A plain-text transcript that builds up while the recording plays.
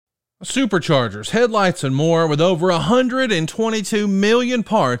Superchargers, headlights, and more. With over 122 million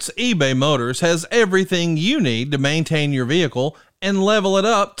parts, eBay Motors has everything you need to maintain your vehicle and level it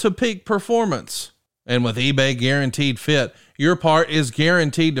up to peak performance. And with eBay Guaranteed Fit, your part is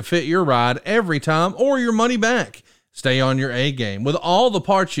guaranteed to fit your ride every time or your money back. Stay on your A game with all the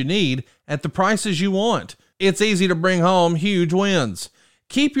parts you need at the prices you want. It's easy to bring home huge wins.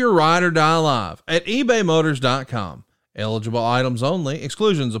 Keep your ride or die alive at ebaymotors.com. Eligible items only.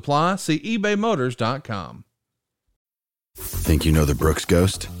 Exclusions apply. See ebaymotors.com. Think you know the Brooks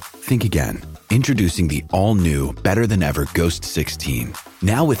Ghost? Think again. Introducing the all-new, better-than-ever Ghost 16.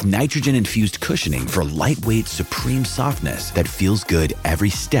 Now with nitrogen-infused cushioning for lightweight, supreme softness that feels good every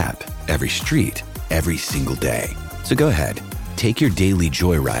step, every street, every single day. So go ahead, take your daily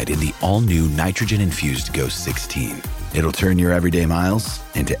joyride in the all-new nitrogen-infused Ghost 16. It'll turn your everyday miles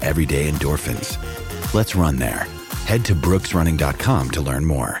into everyday endorphins. Let's run there. Head to brooksrunning.com to learn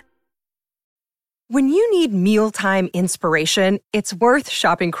more. When you need mealtime inspiration, it's worth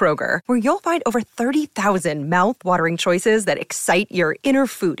shopping Kroger, where you'll find over 30,000 mouth-watering choices that excite your inner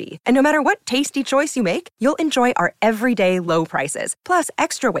foodie. And no matter what tasty choice you make, you'll enjoy our everyday low prices, plus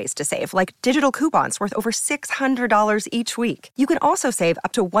extra ways to save, like digital coupons worth over $600 each week. You can also save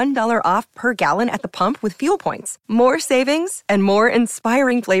up to $1 off per gallon at the pump with fuel points. More savings and more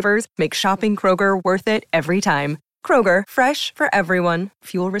inspiring flavors make shopping Kroger worth it every time. Kroger, fresh for everyone.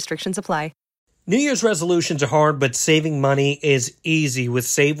 Fuel restrictions apply. New Year's resolutions are hard, but saving money is easy with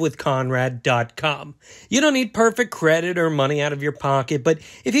SaveWithConrad.com. You don't need perfect credit or money out of your pocket, but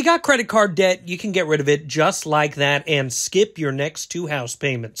if you got credit card debt, you can get rid of it just like that and skip your next 2 house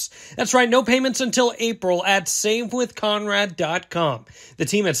payments. That's right, no payments until April at SaveWithConrad.com. The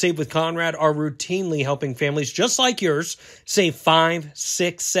team at Save with Conrad are routinely helping families just like yours save $5,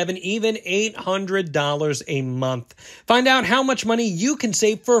 $6, $7, even $800 a month. Find out how much money you can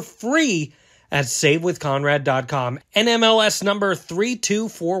save for free at SaveWithConrad.com. NMLS number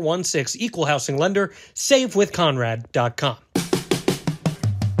 32416. Equal housing lender. SaveWithConrad.com.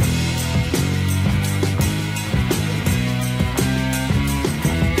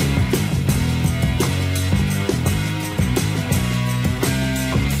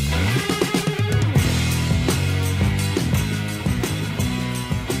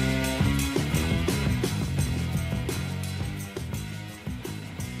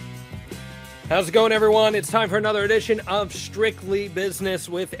 How's it going, everyone? It's time for another edition of Strictly Business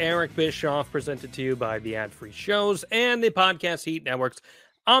with Eric Bischoff, presented to you by the Ad-Free Shows and the Podcast Heat Networks.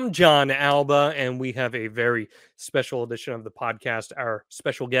 I'm John Alba, and we have a very special edition of the podcast. Our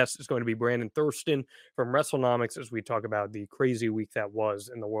special guest is going to be Brandon Thurston from WrestleNomics as we talk about the crazy week that was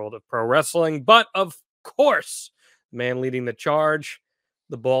in the world of pro wrestling. But, of course, the man leading the charge,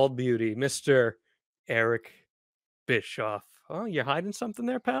 the bald beauty, Mr. Eric Bischoff. Oh, you're hiding something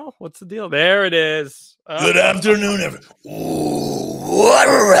there, pal? What's the deal? There it is. Good afternoon, everyone. Ooh, what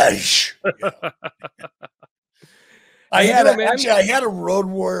a rush. Yeah. I had a Road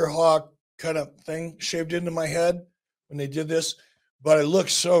Warrior Hawk kind of thing shaved into my head when they did this, but it looked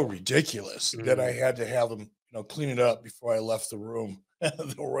so ridiculous that I had to have them, clean it up before I left the room,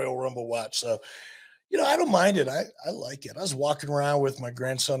 the Royal Rumble watch. So, I don't mind it. I like it. I was walking around with my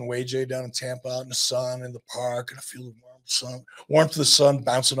grandson, Wayjay, down in Tampa out in the sun in the park, and I feel the warmth of the sun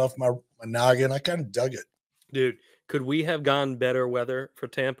bouncing off my noggin. I kind of dug it. Dude, could we have gone better weather for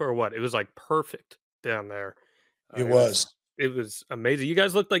Tampa or what? It was like perfect down there. It was amazing. You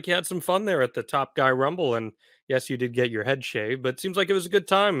guys looked like you had some fun there at the Top Guy Rumble, and yes, you did get your head shaved, but it seems like it was a good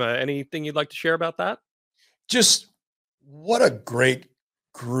time. Anything you'd like to share about that? Just what a great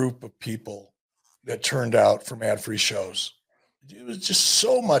group of people that turned out from Ad-Free Shows. It was just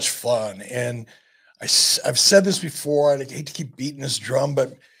so much fun, and I've said this before, I hate to keep beating this drum,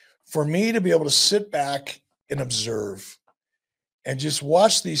 but for me to be able to sit back and observe and just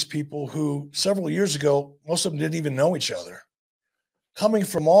watch these people who several years ago, most of them didn't even know each other, coming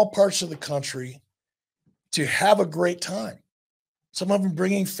from all parts of the country to have a great time. Some of them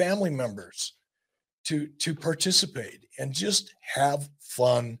bringing family members to participate and just have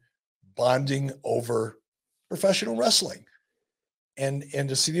fun bonding over professional wrestling. And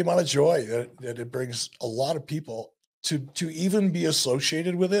to see the amount of joy that it brings a lot of people to even be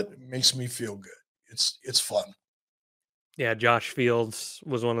associated with it makes me feel good. It's fun. Yeah, Josh Fields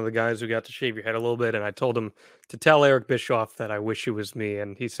was one of the guys who got to shave your head a little bit, and I told him to tell Eric Bischoff that I wish it was me,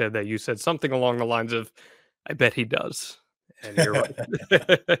 and he said that you said something along the lines of, I bet he does. And you're right.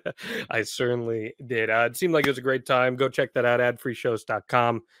 I certainly did. It seemed like it was a great time. Go check that out,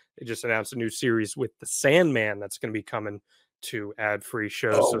 adfreeshows.com. They just announced a new series with the Sandman that's going to be coming to Ad-Free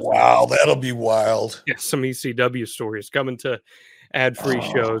Shows. Oh, wow, that'll be wild. Yeah, some ECW stories coming to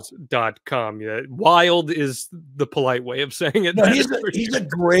adfreeshows.com. Yeah, wild is the polite way of saying it. No, he's a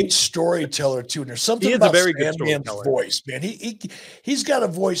great storyteller too. And there's something about very good Sandman's storyteller. voice, man. He's got a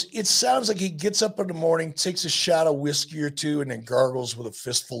voice. It sounds like he gets up in the morning, takes a shot of whiskey or two, and then gargles with a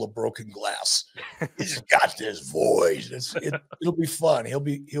fistful of broken glass. He's got this voice. It'll be fun.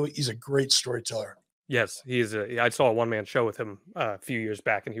 He's a great storyteller. Yes, I saw a one-man show with him a few years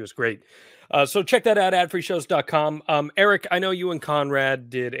back, and he was great. So check that out, adfreeshows.com. Eric, I know you and Conrad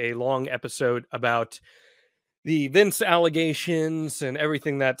did a long episode about the Vince allegations and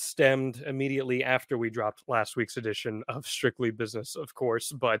everything that stemmed immediately after we dropped last week's edition of Strictly Business, of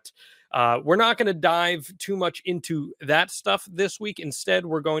course. But we're not going to dive too much into that stuff this week. Instead,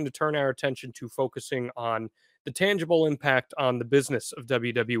 we're going to turn our attention to focusing on the tangible impact on the business of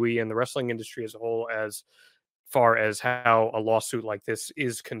WWE and the wrestling industry as a whole, as far as how a lawsuit like this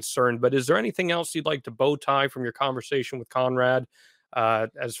is concerned. But is there anything else you'd like to bow tie from your conversation with Conrad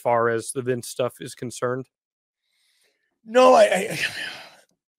as far as the Vince stuff is concerned? No,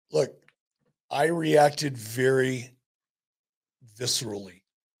 look, I reacted very viscerally,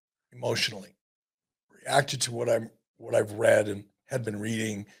 emotionally, reacted to what I've read and had been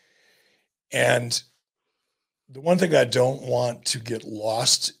reading. And the one thing I don't want to get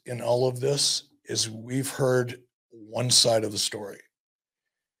lost in all of this is we've heard one side of the story.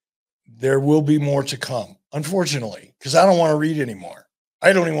 There will be more to come, unfortunately, because I don't want to read anymore.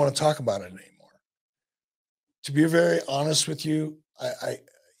 I don't even want to talk about it anymore. To be very honest with you,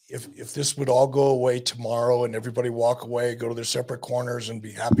 if this would all go away tomorrow and everybody walk away, go to their separate corners and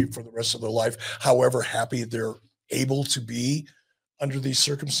be happy for the rest of their life, however happy they're able to be under these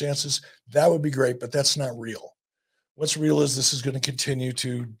circumstances, that would be great, but that's not real. What's real is this is going to continue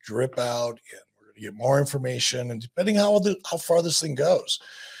to drip out, and we're going to get more information. And depending how far this thing goes,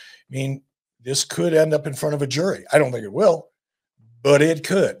 I mean, this could end up in front of a jury. I don't think it will, but it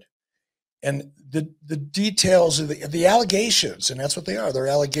could. And the details of the allegations, and that's what they are. They're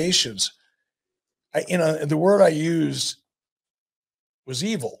allegations. The word I used was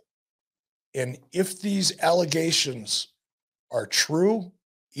evil. And if these allegations are true,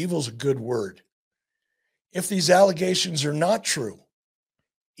 evil's a good word. If these allegations are not true,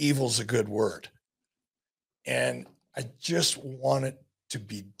 evil's a good word. And I just want it to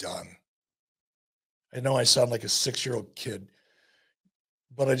be done. I know I sound like a 6-year-old kid,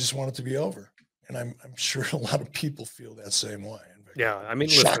 but I just want it to be over. And I'm sure a lot of people feel that same way. Yeah, I mean,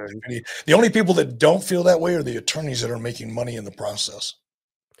 listen, the only people that don't feel that way are the attorneys that are making money in the process.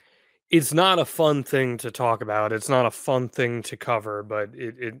 It's not a fun thing to talk about. It's not a fun thing to cover, but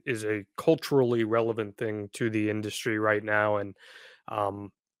it is a culturally relevant thing to the industry right now. And,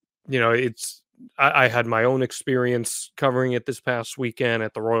 I had my own experience covering it this past weekend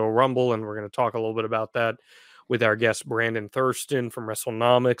at the Royal Rumble, and we're going to talk a little bit about that with our guest, Brandon Thurston from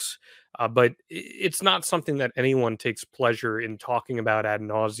WrestleNomics. But it's not something that anyone takes pleasure in talking about ad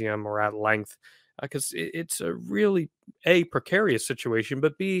nauseum or at length, because it's a really, A, precarious situation,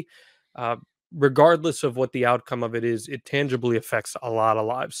 but B, regardless of what the outcome of it is, it tangibly affects a lot of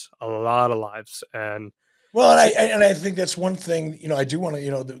lives. And well, and I think that's one thing, I do want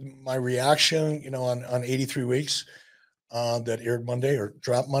to, my reaction, on 83 Weeks that aired Monday or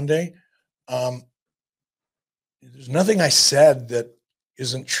dropped Monday. There's nothing I said that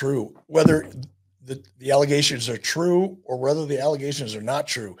isn't true, whether the allegations are true or whether the allegations are not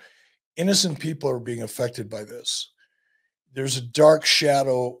true. Innocent people are being affected by this. There's a dark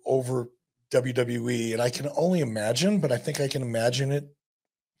shadow over WWE, and I can only imagine, but I think I can imagine it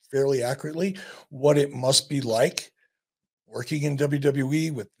fairly accurately, what it must be like working in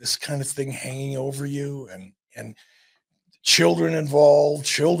WWE with this kind of thing hanging over you, and children involved,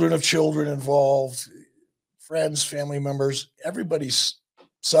 children of children involved, friends, family members, everybody's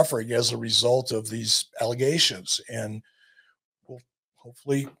suffering as a result of these allegations. And we'll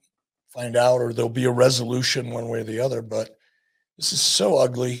hopefully find out, or there'll be a resolution one way or the other, but this is so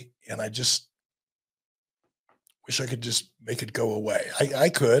ugly. And I just wish I could just make it go away. I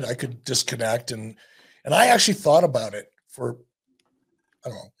could disconnect. And I actually thought about it for, I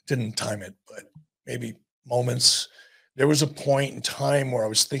don't know, didn't time it, but maybe moments. There was a point in time where I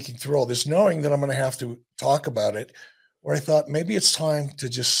was thinking through all this, knowing that I'm going to have to talk about it, where I thought maybe it's time to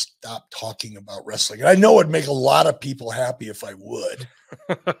just stop talking about wrestling. And I know it'd make a lot of people happy if I would.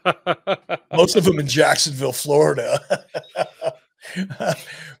 Most of them in Jacksonville, Florida.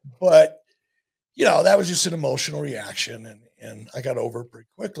 But, that was just an emotional reaction, and I got over it pretty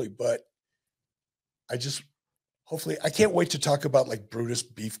quickly. But I can't wait to talk about like Brutus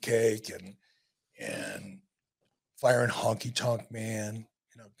Beefcake and Fire and Honky Tonk Man.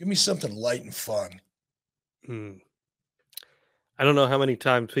 Give me something light and fun. I don't know how many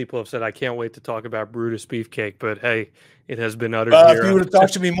times people have said, I can't wait to talk about Brutus Beefcake, but hey, it has been uttered If here. you would have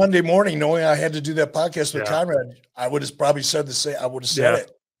talked to me Monday morning, knowing I had to do that podcast with Yeah. Conrad, I would have probably said the same. I would have said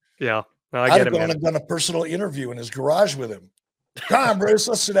it. Yeah. No, I I'd get have it, gone man. and done a personal interview in his garage with him. Come on, Bruce,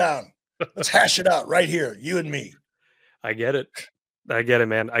 let's sit down. Let's hash it out right here, you and me. I get it. I get it,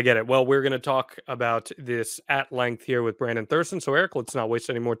 man. I get it. Well, we're going to talk about this at length here with Brandon Thurston. So, Eric, let's not waste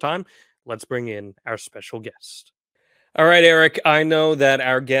any more time. Let's bring in our special guest. All right, Eric, I know that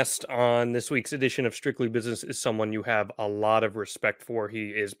our guest on this week's edition of Strictly Business is someone you have a lot of respect for. He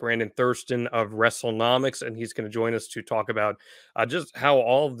is Brandon Thurston of WrestleNomics, and he's going to join us to talk about just how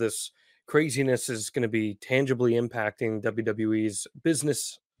all of this craziness is going to be tangibly impacting WWE's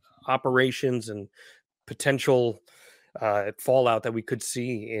business operations and potential fallout that we could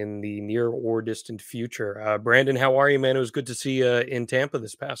see in the near or distant future. Brandon, how are you, man? It was good to see you in Tampa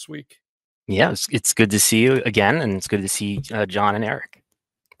this past week. Yeah, it's good to see you again, and it's good to see John and Eric.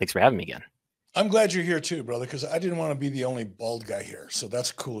 Thanks for having me again. I'm glad you're here too, brother, because I didn't want to be the only bald guy here. So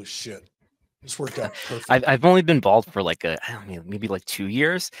that's cool as shit. This worked out perfect. I've only been bald for like maybe like 2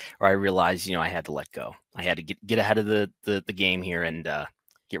 years, where I realized I had to let go. I had to get ahead of the game here and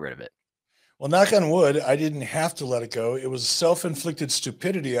get rid of it. Well, knock on wood, I didn't have to let it go. It was self-inflicted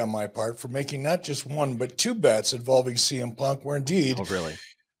stupidity on my part for making not just one but two bets involving CM Punk, where indeed really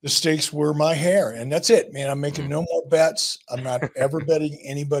the stakes were my hair. And that's it, man. I'm making no more bets. I'm not ever betting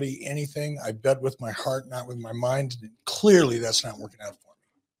anybody anything. I bet with my heart, not with my mind. And clearly, that's not working out for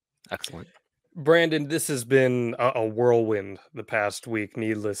me. Excellent. Brandon, this has been a whirlwind the past week,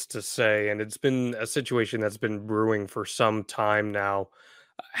 needless to say, and it's been a situation that's been brewing for some time now.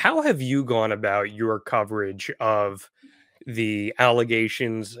 How have you gone about your coverage of the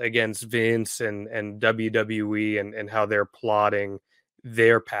allegations against Vince and WWE and how they're plotting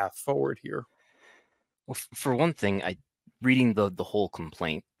their path forward here? Well, for one thing, reading the whole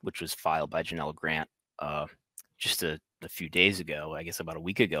complaint, which was filed by Janelle Grant just a few days ago, I guess about a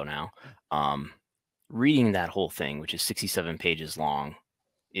week ago now, reading that whole thing, which is 67 pages long,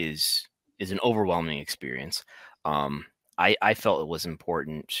 is an overwhelming experience. I felt it was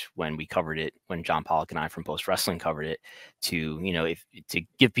important when we covered it, when John Pollock and I from Post Wrestling covered it, to to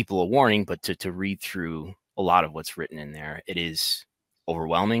give people a warning, but to read through a lot of what's written in there. It is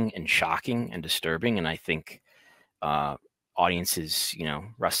overwhelming and shocking and disturbing, and I think audiences,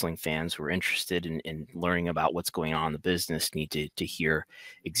 wrestling fans who are interested in learning about what's going on in the business need to hear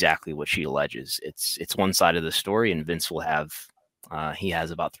exactly what she alleges. It's one side of the story, and Vince will have he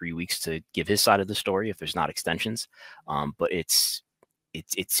has about 3 weeks to give his side of the story if there's not extensions. But it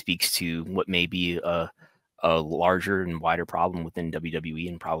speaks to what may be a larger and wider problem within WWE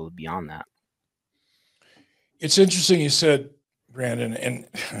and probably beyond that. It's interesting you said, Brandon, and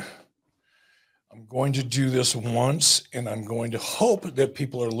I'm going to do this once, and I'm going to hope that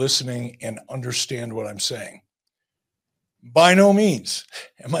people are listening and understand what I'm saying. By no means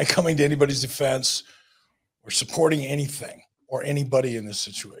am I coming to anybody's defense or supporting anything or anybody in this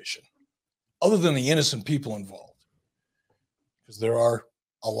situation, other than the innocent people involved, because there are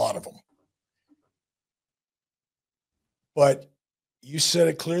a lot of them. But you said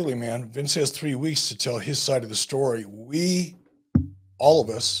it clearly, man. Vince has 3 weeks to tell his side of the story. We, all of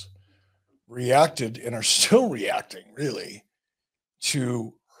us, reacted and are still reacting, really,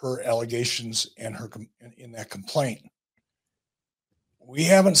 to her allegations and her in that complaint. We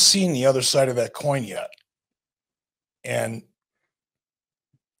haven't seen the other side of that coin yet. And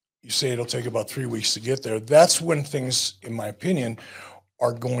you say it'll take about 3 weeks to get there. That's when things, in my opinion,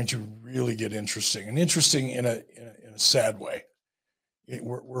 are going to really get interesting, and interesting in a sad way.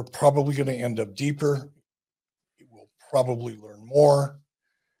 We're probably going to end up deeper. We'll probably learn more.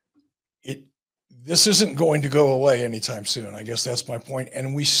 This isn't going to go away anytime soon. I guess that's my point.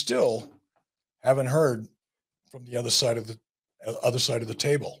 And we still haven't heard from the other side of the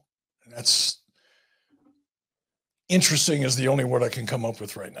table. And that's interesting is the only word I can come up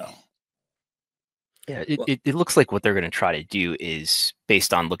with right now. Yeah, it looks like what they're going to try to do is,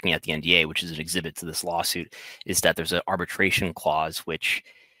 based on looking at the NDA, which is an exhibit to this lawsuit, is that there's an arbitration clause which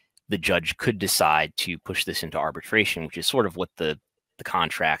the judge could decide to push this into arbitration, which is sort of what the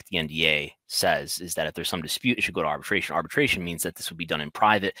contract, the NDA, says, is that if there's some dispute, it should go to arbitration. Arbitration means that this would be done in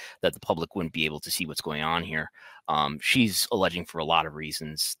private, that the public wouldn't be able to see what's going on here. She's alleging for a lot of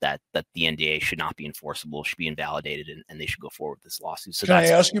reasons that the NDA should not be enforceable, should be invalidated, and they should go forward with this lawsuit. So can I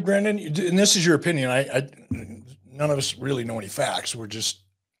ask you, Brandon, and this is your opinion, I none of us really know any facts. We're just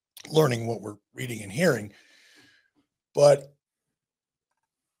learning what we're reading and hearing. But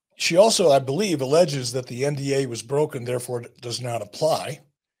she also, I believe, alleges that the NDA was broken, therefore it does not apply.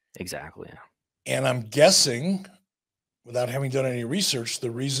 Exactly. Yeah. And I'm guessing without having done any research,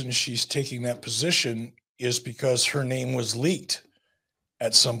 the reason she's taking that position is because her name was leaked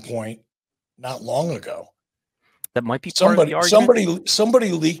at some point not long ago. That might be part of the argument.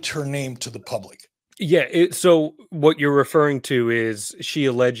 Somebody leaked her name to the public. Yeah. So what you're referring to is she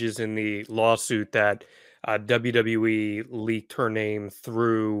alleges in the lawsuit that WWE leaked her name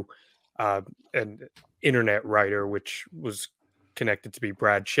through an internet writer, which was connected to be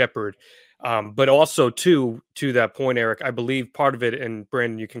Brad Shepard. But also to that point, Eric, I believe part of it, and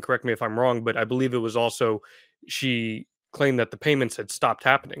Brandon, you can correct me if I'm wrong, but I believe it was also she claimed that the payments had stopped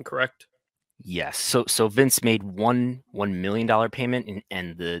happening, correct? Yes. So Vince made $1 million payment,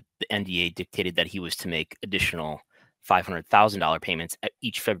 and the NDA dictated that he was to make additional $500,000 payments at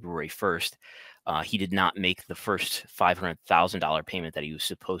each February 1st. He did not make the first $500,000 payment that he was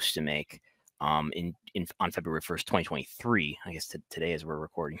supposed to make on February 1st, 2023. I guess today, as we're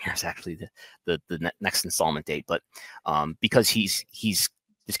recording here, is actually the next installment date. But because he's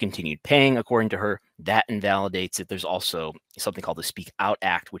discontinued paying, according to her, that invalidates it. There's also something called the Speak Out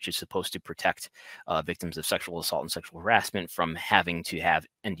Act, which is supposed to protect victims of sexual assault and sexual harassment from having to have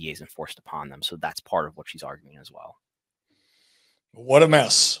NDAs enforced upon them. So that's part of what she's arguing as well. What a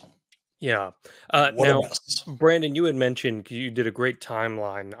mess. Yeah. What Now, a mess. Brandon, you had mentioned you did a great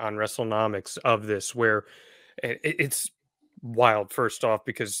timeline on WrestleNomics of this, where it's wild, first off,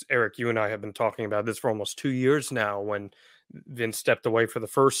 because Eric, you and I have been talking about this for almost 2 years now when Vince stepped away for the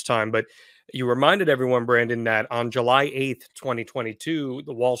first time. But you reminded everyone, Brandon, that on July 8th, 2022,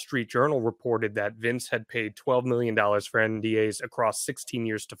 the Wall Street Journal reported that Vince had paid $12 million for NDAs across 16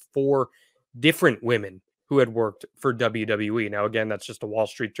 years to 4 different women who had worked for WWE. Now, again, that's just a Wall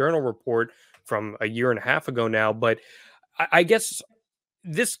Street Journal report from a year and a half ago now. But I guess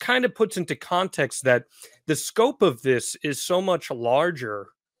this kind of puts into context that the scope of this is so much larger,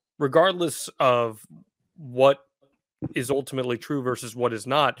 regardless of what is ultimately true versus what is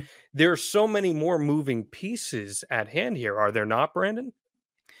not. There are so many more moving pieces at hand here, are there not, Brandon?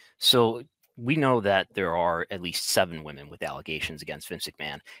 So we know that there are at least 7 women with allegations against Vince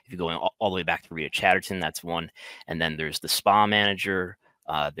McMahon. If you go all the way back to Rita Chatterton, that's one. And then there's the spa manager.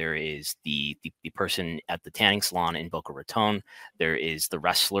 There is the person at the tanning salon in Boca Raton. There is the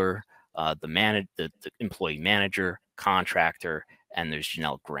wrestler, the employee manager, contractor, and there's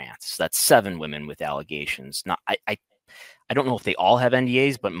Janelle Grant. So that's 7 women with allegations. Now, I don't know if they all have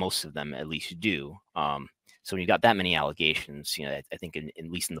NDAs, but most of them at least do. So when you got that many allegations, I think at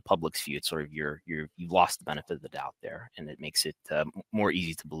least in the public's view, it's sort of you've lost the benefit of the doubt there, and it makes it more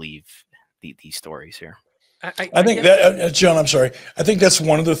easy to believe these stories here. I think that, John, I'm sorry. I think that's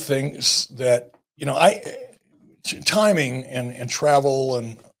one of the things that, timing and travel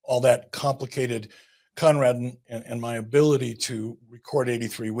and all that complicated Conrad and my ability to record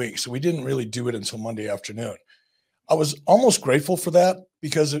 83 weeks. So we didn't really do it until Monday afternoon. I was almost grateful for that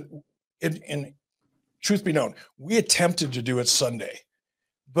because in truth be known, we attempted to do it Sunday,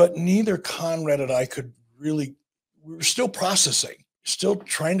 but neither Conrad and I could really, we were still processing, still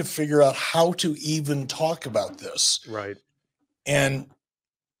trying to figure out how to even talk about this. Right. And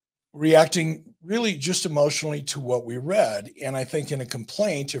reacting really just emotionally to what we read. And I think in a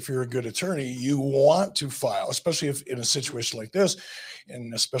complaint, if you're a good attorney, you want to file, especially if in a situation like this,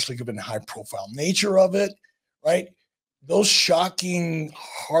 and especially given the high profile nature of it, right? Those shocking,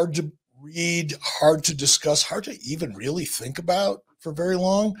 hard to read, hard to discuss, hard to even really think about for very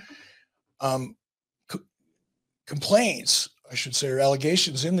long complaints, I should say, or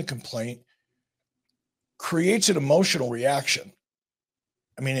allegations in the complaint creates an emotional reaction.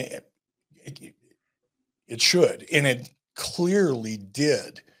 I mean, it should, and it clearly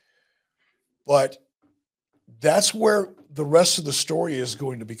did. But that's where the rest of the story is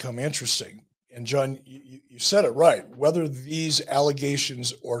going to become interesting. And John, you said it right. Whether these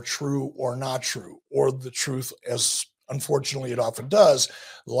allegations are true or not true, or the truth, as unfortunately it often does,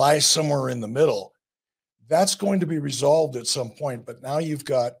 lies somewhere in the middle, that's going to be resolved at some point. But now you've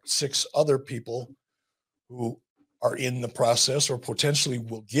got 6 other people who are in the process or potentially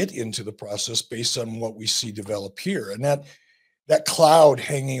will get into the process based on what we see develop here. And that cloud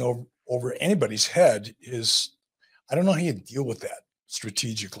hanging over anybody's head is, I don't know how you deal with that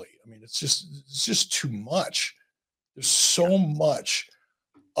strategically. I mean, it's just too much. There's so much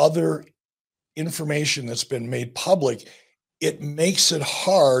other information that's been made public. It makes it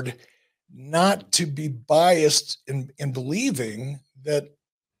hard not to be biased in believing that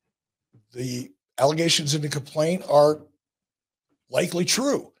the allegations in the complaint are likely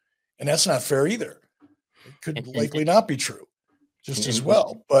true. And that's not fair either. It could likely not be true just as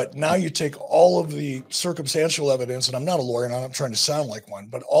well. But now you take all of the circumstantial evidence, and I'm not a lawyer and I'm not trying to sound like one,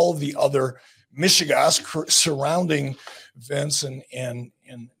 but all of the other mishigas surrounding Vince and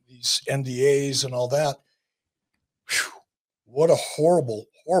these NDAs and all that. Whew, what a horrible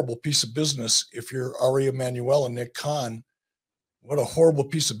piece of business. If you're Ari Emanuel and Nick Khan, what a horrible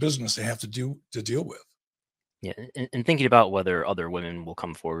piece of business they have to deal with. Yeah, and thinking about whether other women will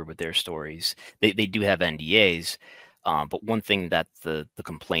come forward with their stories, they do have NDAs, but one thing that the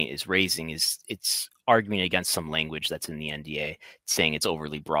complaint is raising is it's arguing against some language that's in the NDA, saying it's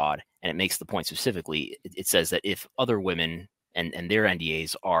overly broad, and it makes the point specifically. It says that if other women and their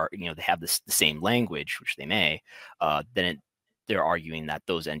NDAs are, they have the same language, which they may, then they're arguing that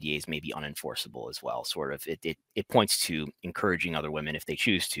those NDAs may be unenforceable as well. Sort of, it points to encouraging other women, if they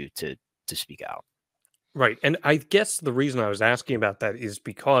choose to speak out. Right. And I guess the reason I was asking about that is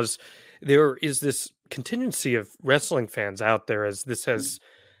because there is this contingency of wrestling fans out there, as this has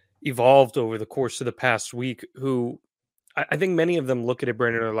evolved over the course of the past week, who I think many of them look at it,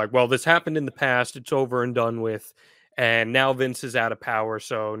 Brandon, and are like, well, this happened in the past, it's over and done with, and now Vince is out of power,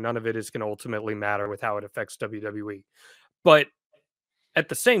 so none of it is going to ultimately matter with how it affects WWE. But at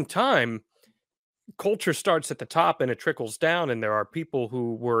the same time, culture starts at the top and it trickles down, and there are people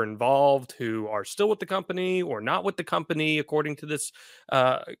who were involved who are still with the company or not with the company, according to this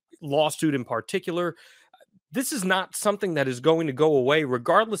lawsuit in particular. This is not something that is going to go away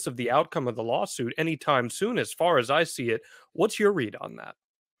regardless of the outcome of the lawsuit anytime soon, as far as I see it. What's your read on that?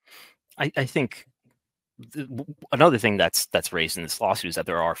 I think another thing that's raised in this lawsuit is that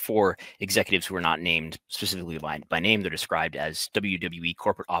there are 4 executives who are not named specifically by name. They're described as WWE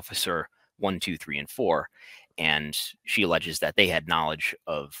corporate officer 1, 2, 3, and 4, and she alleges that they had knowledge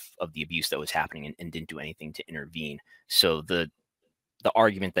of the abuse that was happening and didn't do anything to intervene. So the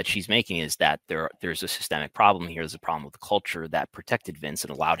argument that she's making is that there's a systemic problem here. There's a problem with the culture that protected Vince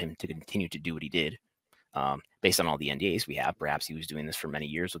and allowed him to continue to do what he did, based on all the NDAs we have. Perhaps he was doing this for many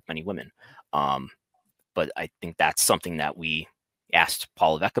years with many women. But I think that's something that we asked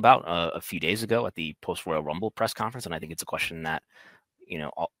Paul Levesque about a few days ago at the post-Royal Rumble press conference, and I think it's a question that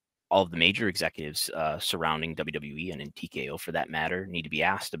all of the major executives surrounding WWE and in TKO, for that matter, need to be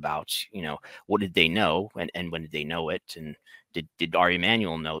asked about, what did they know and when did they know it? And did Ari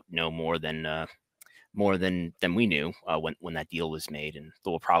Emanuel know more than we knew when that deal was made? And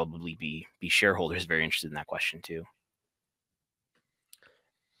there will probably be shareholders very interested in that question too.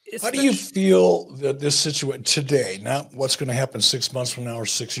 How do you feel that this situation today, not what's going to happen 6 months from now or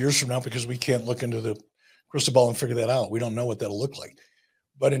 6 years from now, because we can't look into the crystal ball and figure that out. We don't know what that'll look like.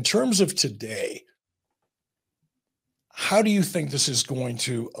 But in terms of today, how do you think this is going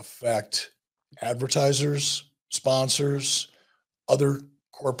to affect advertisers, sponsors, other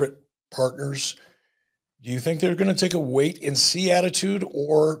corporate partners? Do you think they're going to take a wait and see attitude,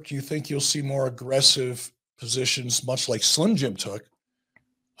 or do you think you'll see more aggressive positions, much like Slim Jim took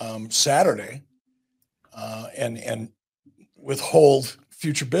Saturday, and withhold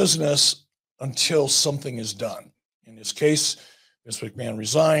future business until something is done? In this case, Vince McMahon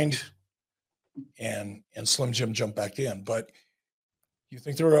resigned and Slim Jim jumped back in. But you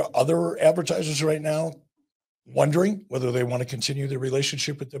think there are other advertisers right now wondering whether they want to continue their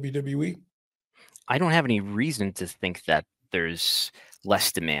relationship with WWE? I don't have any reason to think that there's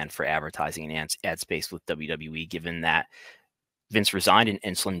less demand for advertising and ad space with WWE, given that Vince resigned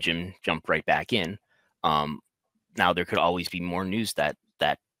and Slim Jim jumped right back in. Now there could always be more news that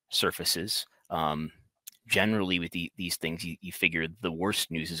surfaces. Generally with these things, you figure the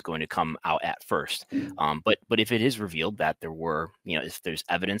worst news is going to come out at first. But if it is revealed that there were, if there's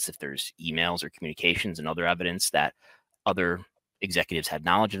evidence, if there's emails or communications and other evidence that other executives had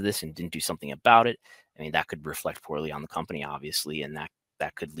knowledge of this and didn't do something about it, I mean, that could reflect poorly on the company, obviously, and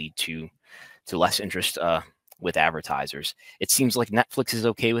that could lead to less interest with advertisers. It seems like Netflix is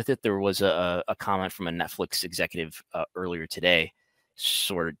okay with it. There was a comment from a Netflix executive earlier today,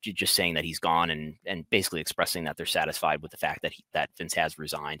 sort of just saying that he's gone and basically expressing that they're satisfied with the fact that Vince has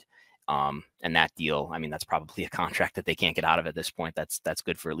resigned. And that deal, I mean, that's probably a contract that they can't get out of at this point. That's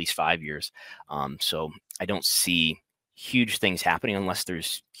good for at least 5 years. So I don't see huge things happening unless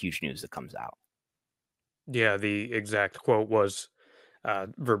there's huge news that comes out. Yeah, the exact quote was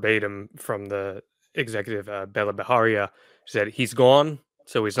verbatim from the executive, Bella Baharia. She said, "He's gone,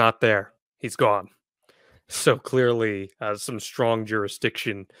 so he's not there. He's gone." So clearly some strong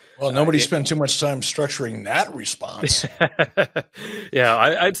jurisdiction. Well, nobody spent too much time structuring that response. Yeah,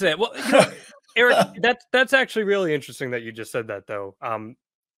 I'd say, well, Eric, that's actually really interesting that you just said that, though.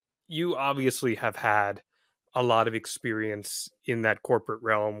 You obviously have had a lot of experience in that corporate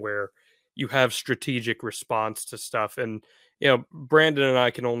realm where you have strategic response to stuff. And, Brandon and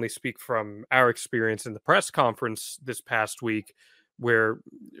I can only speak from our experience in the press conference this past week, where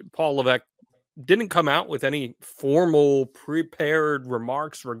Paul Levesque didn't come out with any formal prepared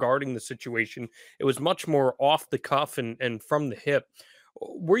remarks regarding the situation. It was much more off the cuff and from the hip.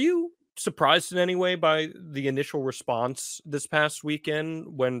 Were you surprised in any way by the initial response this past weekend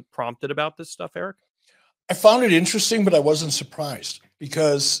when prompted about this stuff, Eric? I found it interesting, but I wasn't surprised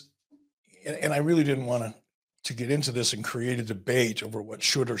because, and I really didn't want to get into this and create a debate over what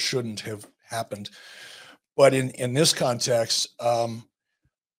should or shouldn't have happened. But in this context, I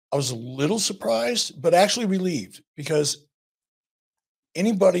was a little surprised, but actually relieved, because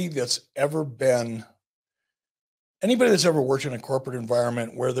anybody that's ever worked in a corporate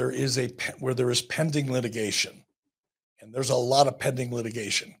environment where there is pending litigation, and there's a lot of pending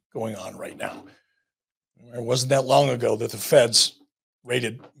litigation going on right now. It wasn't that long ago that the feds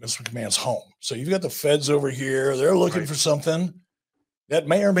raided Ms. McMahon's home. So you've got the feds over here, they're looking for something that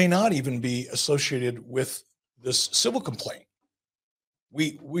may or may not even be associated with this civil complaint.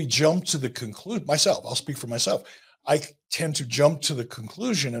 We jump to the conclusion, I'll speak for myself. I tend to jump to the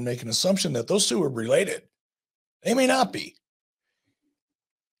conclusion and make an assumption that those two are related. They may not be.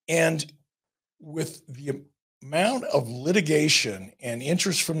 And with the amount of litigation and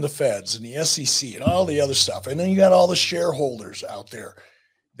interest from the feds and the SEC and all the other stuff, and then you got all the shareholders out there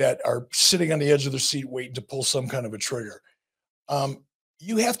that are sitting on the edge of their seat waiting to pull some kind of a trigger.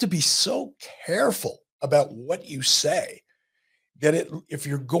 You have to be so careful about what you say that if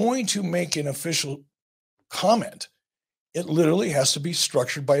you're going to make an official comment, it literally has to be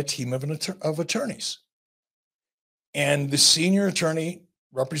structured by a team of attorneys. And the senior attorney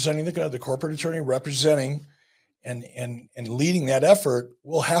representing the corporate attorney representing and leading that effort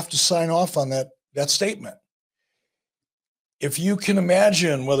will have to sign off on that statement. If you can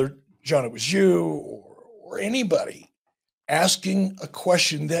imagine, whether, John, it was you or anybody asking a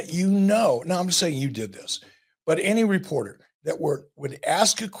question that now I'm just saying you did this, but any reporter that would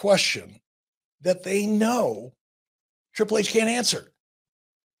ask a question that they know Triple H can't answer.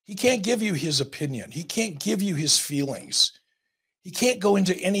 He can't give you his opinion. He can't give you his feelings. He can't go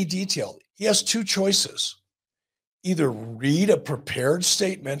into any detail. He has two choices. Either read a prepared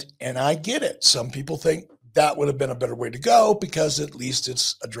statement, and I get it. Some people think that would have been a better way to go because at least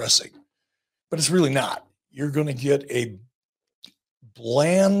it's addressing, but it's really not. You're going to get a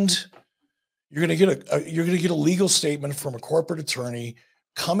bland, you're going to get a legal statement from a corporate attorney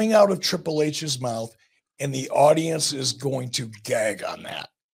coming out of Triple H's mouth, and the audience is going to gag on that.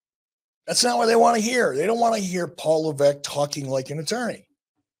 That's not what they want to hear. They don't want to hear Paul Levesque talking like an attorney.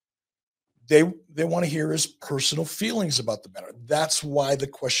 They want to hear his personal feelings about the matter. That's why the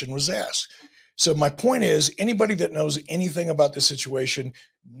question was asked. So my point is, anybody that knows anything about the situation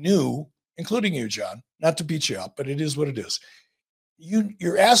knew, including you, John, not to beat you up, but it is what it is.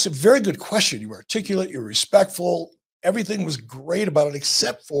 You're asked a very good question. You were articulate, you're respectful. Everything was great about it,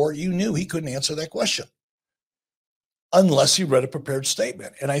 except for you knew he couldn't answer that question unless he read a prepared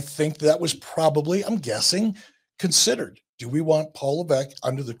statement. And I think that was probably, I'm guessing, considered. Do we want Paul Levesque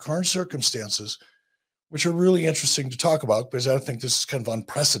under the current circumstances, which are really interesting to talk about because I think this is kind of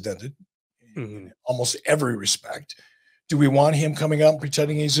unprecedented in almost every respect. Do we want him coming out and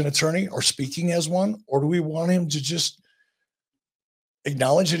pretending he's an attorney or speaking as one? Or do we want him to just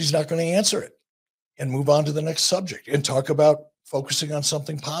acknowledge that he's not going to answer it and move on to the next subject and talk about focusing on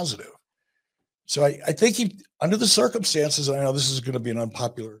something positive? So I think under the circumstances, I know this is going to be an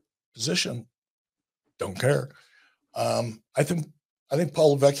unpopular position. Don't care. I think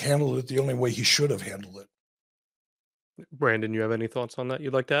Paul Levesque handled it the only way he should have handled it. Brandon, you have any thoughts on that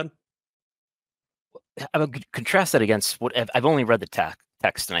you'd like to add? I would contrast that against what I've only read the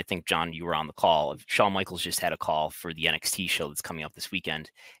text, and I think, John, you were on the call. Shawn Michaels just had a call for the NXT show that's coming up this weekend,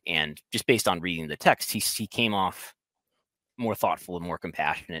 and just based on reading the text, he came off more thoughtful and more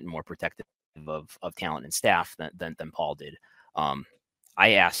compassionate and more protective of talent and staff than Paul did.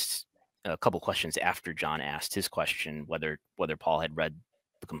 I asked a couple questions after John asked his question whether Paul had read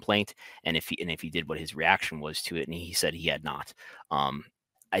the complaint and if he did, what his reaction was to it, and he said he had not.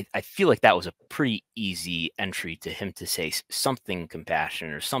 I feel like that was a pretty easy entry to him to say something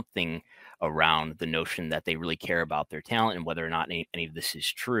compassionate or something around the notion that they really care about their talent and whether or not any of this is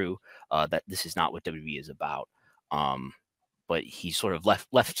true, that this is not what WWE is about. But he sort of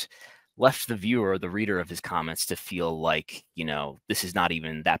left the viewer or the reader of his comments to feel like, this is not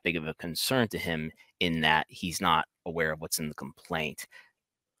even that big of a concern to him, in that he's not aware of what's in the complaint,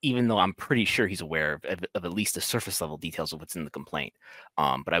 even though I'm pretty sure he's aware of at least the surface level details of what's in the complaint.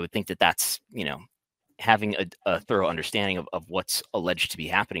 But I would think that that's, having a thorough understanding of what's alleged to be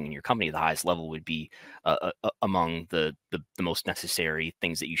happening in your company at the highest level would be among the most necessary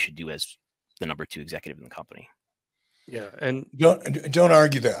things that you should do as the number 2 executive in the company. Yeah, and don't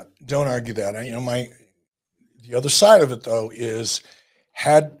argue that. Don't argue that. The other side of it though is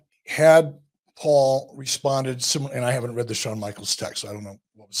had Paul responded similar, and I haven't read the Shawn Michaels text, so I don't know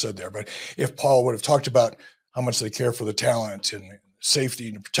what was said there, but if Paul would have talked about how much they care for the talent and safety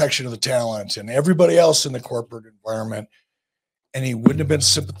and protection of the talent and everybody else in the corporate environment, and he wouldn't have been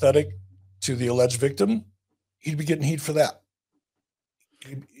sympathetic to the alleged victim, he'd be getting heat for that.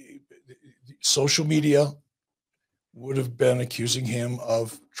 Social media would have been accusing him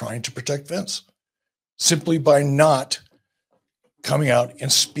of trying to protect Vince simply by not coming out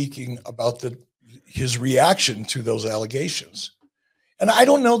and speaking about his reaction to those allegations. And I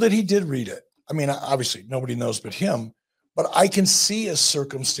don't know that he did read it. I mean, obviously nobody knows but him, but I can see a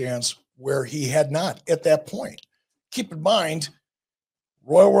circumstance where he had not at that point. Keep in mind,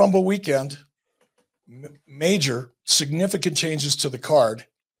 Royal Rumble weekend, major significant changes to the card.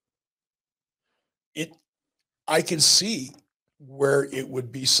 I can see where it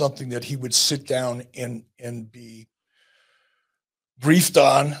would be something that he would sit down and be briefed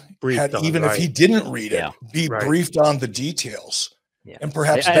on, even if he didn't read it, briefed on the details. Yeah. And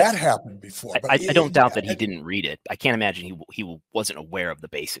perhaps that happened before. But I don't doubt that he didn't read it. I can't imagine he wasn't aware of the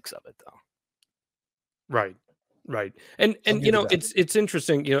basics of it, though. Right. Right. And it's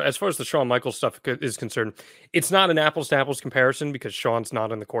interesting, as far as the Shawn Michaels stuff is concerned, it's not an apples to apples comparison because Shawn's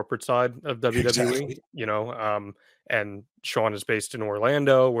not on the corporate side of WWE, exactly. And Shawn is based in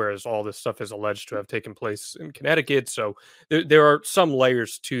Orlando, whereas all this stuff is alleged to have taken place in Connecticut. So there are some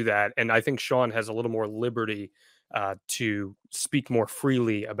layers to that. And I think Shawn has a little more liberty to speak more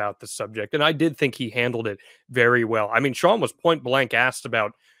freely about the subject. And I did think he handled it very well. I mean, Shawn was point blank asked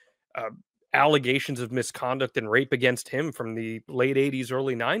about allegations of misconduct and rape against him from the late 80s,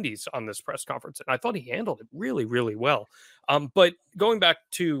 early 90s on this press conference. And I thought he handled it really, really well. But going back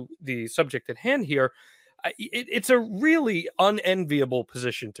to the subject at hand here, it's a really unenviable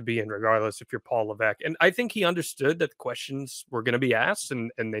position to be in, regardless if you're Paul Levesque. And I think he understood that the questions were going to be asked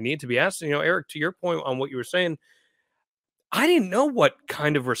and they need to be asked. And, Eric, to your point on what you were saying, I didn't know what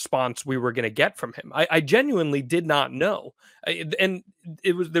kind of response we were going to get from him. I genuinely did not know. And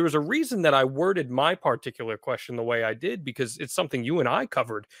there was a reason that I worded my particular question the way I did, because it's something you and I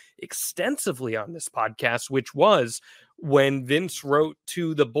covered extensively on this podcast, which was when Vince wrote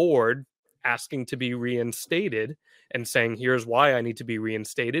to the board asking to be reinstated and saying, here's why I need to be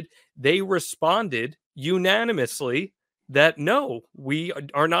reinstated. They responded unanimously that, no, we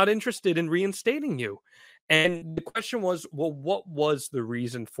are not interested in reinstating you. And the question was, well, what was the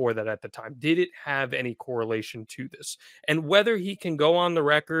reason for that at the time? Did it have any correlation to this? And whether he can go on the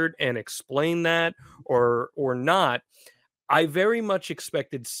record and explain that or not, I very much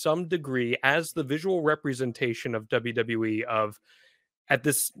expected some degree as the visual representation of WWE of, at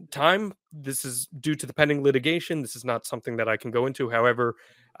this time, this is due to the pending litigation. This is not something that I can go into. However,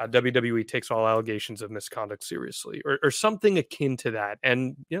 WWE takes all allegations of misconduct seriously, or something akin to that.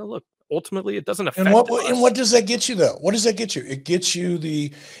 And, look, ultimately, it doesn't affect us. And what does that get you, though? What does that get you? It gets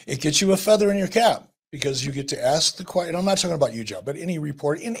you a feather in your cap, because you get to ask the question. I'm not talking about you, Joe, but any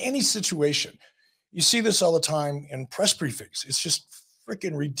report in any situation. You see this all the time in press briefings. It's just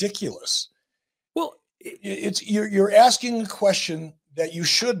freaking ridiculous. Well, you're asking a question that you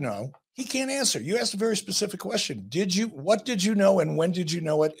should know. He can't answer. You asked a very specific question. What did you know, and when did you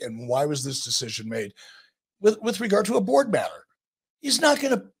know it, and why was this decision made? With regard to a board matter, he's not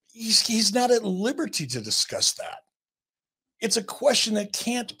at liberty to discuss that. It's a question that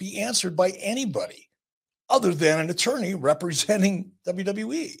can't be answered by anybody other than an attorney representing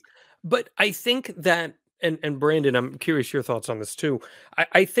WWE. But I think that, and Brandon, I'm curious your thoughts on this too.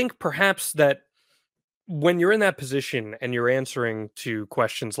 I think perhaps that when you're in that position and you're answering to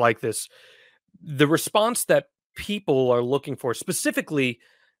questions like this, the response that people are looking for, specifically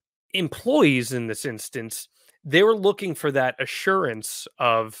employees in this instance, they were looking for that assurance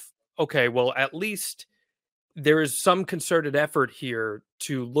of, okay, well, at least there is some concerted effort here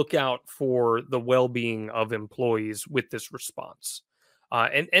to look out for the well-being of employees with this response.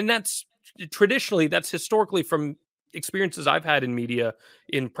 And that's traditionally, that's historically from experiences I've had in media,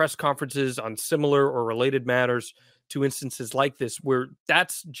 in press conferences on similar or related matters to instances like this, where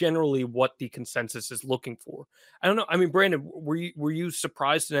that's generally what the consensus is looking for. I don't know. I mean, Brandon, were you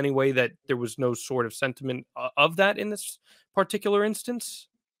surprised in any way that there was no sort of sentiment of that in this particular instance?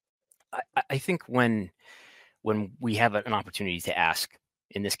 I think when we have an opportunity to ask,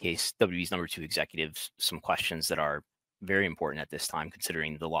 in this case, WWE's number 2 executives, some questions that are very important at this time,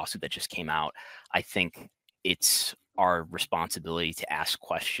 considering the lawsuit that just came out, I think it's our responsibility to ask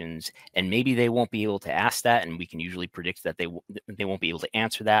questions, and maybe they won't be able to ask that, and we can usually predict that they won't be able to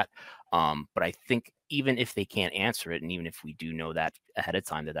answer that. But I think even if they can't answer it, and even if we do know that ahead of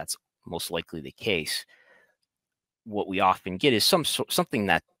time that that's most likely the case, what we often get is something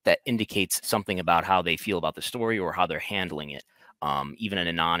that indicates something about how they feel about the story or how they're handling it. Even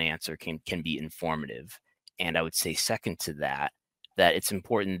a non-answer can be informative. And I would say second to that it's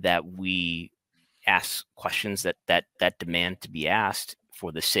important that we ask questions that demand to be asked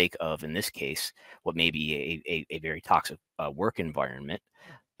for the sake of, in this case, what may be a very toxic work environment,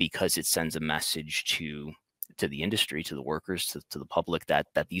 because it sends a message to the industry, to the workers, to the public that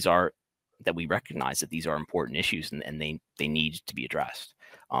we recognize that these are important issues and they need to be addressed.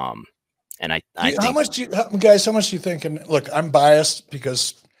 And I think, how much do you think? And look, I'm biased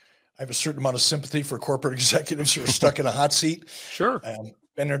because I have a certain amount of sympathy for corporate executives who are stuck in a hot seat. Sure.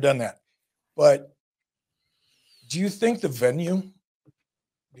 Been there, done that. But do you think the venue,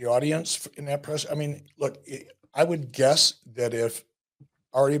 the audience in that press, I mean, look, I would guess that if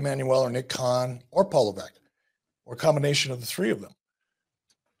Ari Emanuel or Nick Khan or Paul Levesque, or a combination of the three of them,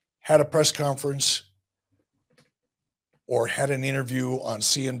 had a press conference or had an interview on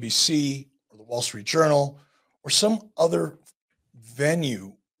CNBC or the Wall Street Journal or some other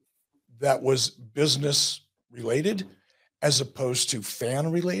venue that was business related as opposed to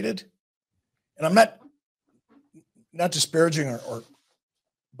fan related. And I'm not disparaging or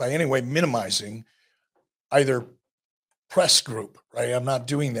by any way minimizing either press group, right? I'm not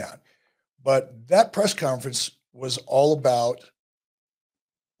doing that. But that press conference was all about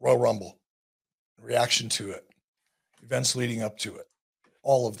Royal Rumble, reaction to it, events leading up to it,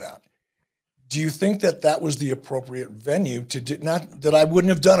 all of that. Do you think that was the appropriate venue to do? Not that I wouldn't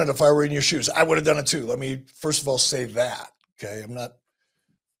have done it if I were in your shoes. I would have done it too. Let me first of all say that. Okay, I'm not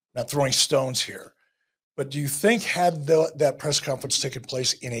throwing stones here, but do you think had that press conference taken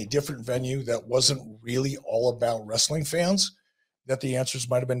place in a different venue that wasn't really all about wrestling fans, that the answers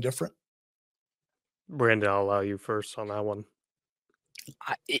might have been different? Brandon, I'll allow you first on that one.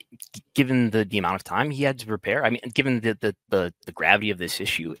 Given the amount of time he had to prepare, I mean, given the gravity of this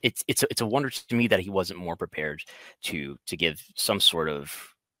issue, it's a wonder to me that he wasn't more prepared to give some sort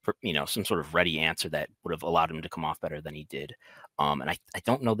of ready answer that would have allowed him to come off better than he did. And I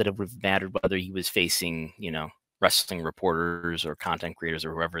don't know that it would have mattered whether he was facing, wrestling reporters or content creators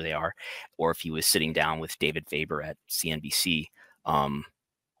or whoever they are, or if he was sitting down with David Faber at CNBC.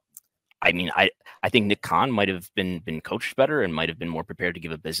 I mean, I think Nick Khan might have been coached better and might have been more prepared to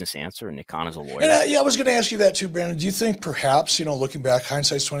give a business answer. And Nick Khan is a lawyer. And I was going to ask you that too, Brandon. Do you think perhaps, looking back,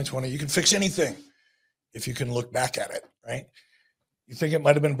 hindsight's 2020, you can fix anything if you can look back at it, right? You think it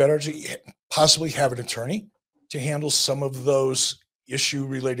might have been better to possibly have an attorney to handle some of those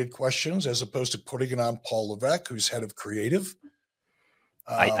issue-related questions as opposed to putting it on Paul Levesque, who's head of creative?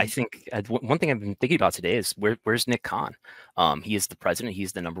 I think one thing I've been thinking about today is where's Nick Khan? He is the president.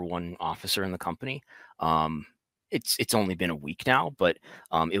 He's the number one officer in the company. It's only been a week now, but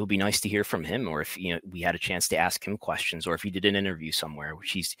it would be nice to hear from him, or if we had a chance to ask him questions, or if he did an interview somewhere,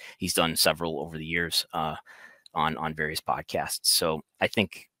 which he's done several over the years on various podcasts. So I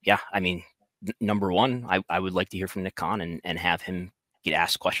think, number one, I would like to hear from Nick Khan and have him get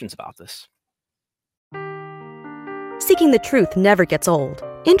asked questions about this. Seeking the truth never gets old.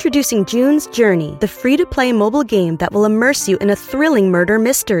 Introducing June's Journey, the free-to-play mobile game that will immerse you in a thrilling murder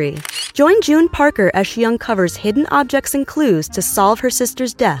mystery. Join June Parker as she uncovers hidden objects and clues to solve her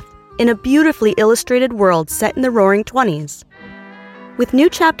sister's death in a beautifully illustrated world set in the Roaring '20s. With new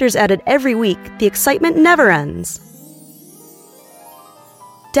chapters added every week, the excitement never ends.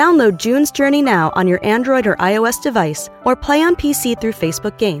 Download June's Journey now on your Android or iOS device, or play on PC through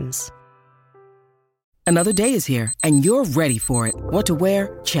Facebook Games. Another day is here, and you're ready for it. What to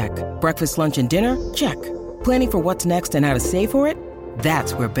wear? Check. Breakfast, lunch, and dinner? Check. Planning for what's next and how to save for it?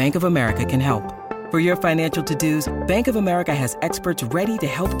 That's where Bank of America can help. For your financial to-dos, Bank of America has experts ready to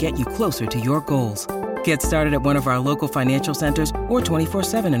help get you closer to your goals. Get started at one of our local financial centers or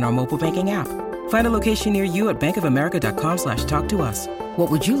 24/7 in our mobile banking app. Find a location near you at bankofamerica.com/talktous. What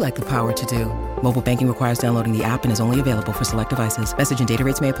would you like the power to do? Mobile banking requires downloading the app and is only available for select devices. Message and data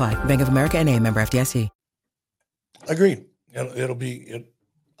rates may apply. Bank of America N.A., member FDIC. Agreed. It'll be.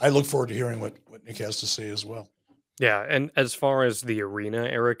 I look forward to hearing what Nick has to say as well. Yeah, and as far as the arena,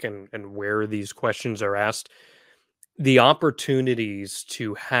 Eric, and where these questions are asked, the opportunities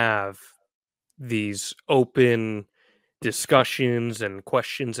to have these open discussions and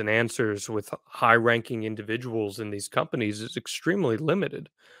questions and answers with high-ranking individuals in these companies is extremely limited.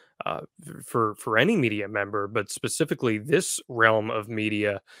 for any media member, but specifically this realm of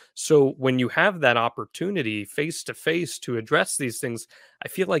media. So when you have that opportunity face to face to address these things, I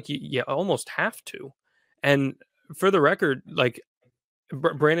feel like you almost have to. And for the record, like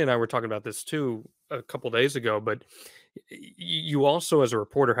Brandon and I were talking about this too a couple days ago, but you also, as a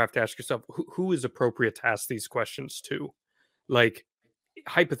reporter, have to ask yourself who is appropriate to ask these questions to. Like,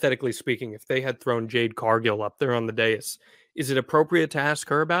 hypothetically speaking, if they had thrown Jade Cargill up there on the dais, is it appropriate to ask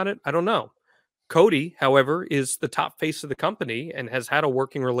her about it? I don't know. Cody, however, is the top face of the company and has had a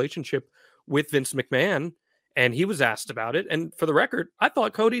working relationship with Vince McMahon, and he was asked about it. And for the record, I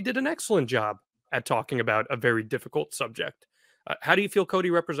thought Cody did an excellent job at talking about a very difficult subject. How do you feel Cody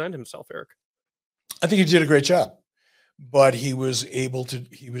represented himself, Eric? I think he did a great job, but he was able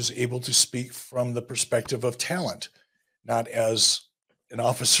to speak from the perspective of talent, not as an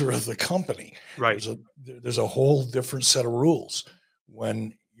officer of the company. Right. There's a whole different set of rules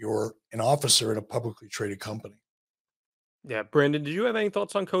when you're an officer in a publicly traded company. Yeah. Brandon, did you have any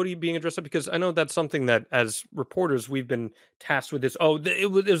thoughts on Cody being addressed? Because I know that's something that as reporters, we've been tasked with this. Oh,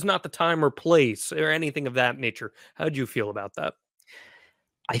 it was not the time or place or anything of that nature. How did you feel about that?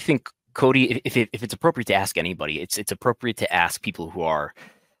 I think Cody, if it's appropriate to ask anybody, it's appropriate to ask people who are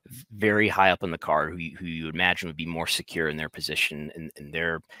very high up on the card, who you imagine would be more secure in their position, in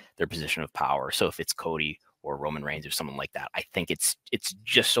their position of power. So if it's Cody or Roman Reigns or someone like that, I think it's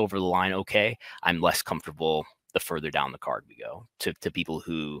just over the line. Okay, I'm less comfortable the further down the card we go to people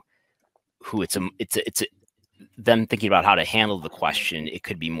who it's them thinking about how to handle the question. It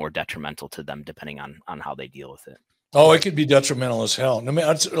could be more detrimental to them depending on how they deal with it. Oh, it could be detrimental as hell. I mean,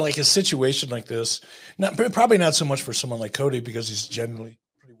 it's like a situation like this, probably not so much for someone like Cody because he's generally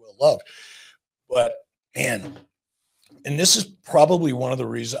pretty well loved. But man, and this is probably one of the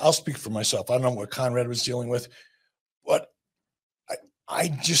reasons. I'll speak for myself. I don't know what Conrad was dealing with, but I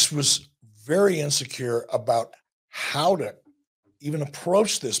just was very insecure about how to even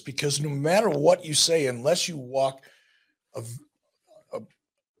approach this, because no matter what you say, unless you walk a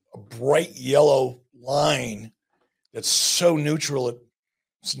bright yellow line that's so neutral,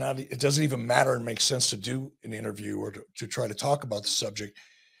 it doesn't even matter and make sense to do an interview or to try to talk about the subject.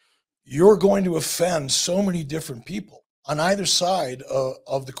 You're going to offend so many different people on either side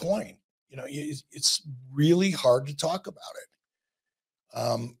of the coin. You know, it's really hard to talk about it.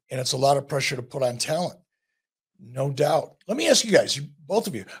 And it's a lot of pressure to put on talent, no doubt. Let me ask you guys, both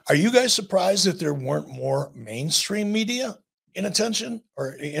of you, are you guys surprised that there weren't more mainstream media in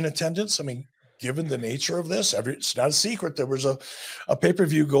attendance? I mean, given the nature of this, it's not a secret there was a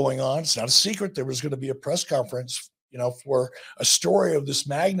pay-per-view going on. It's not a secret there was going to be a press conference, for a story of this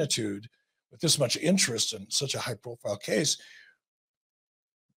magnitude with this much interest in such a high-profile case.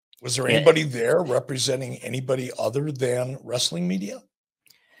 Was there anybody there representing anybody other than wrestling media?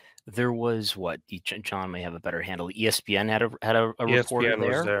 There was John may have a better handle. ESPN had a reporter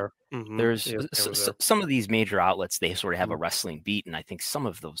there. Was there. Mm-hmm. There's some of these major outlets, they sort of have a wrestling beat, and I think some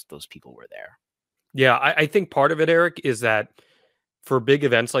of those people were there. Yeah, I think part of it, Eric, is that for big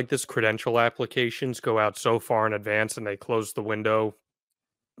events like this, credential applications go out so far in advance, and they close the window,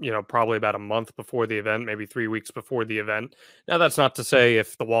 probably about a month before the event, maybe 3 weeks before the event. Now, that's not to say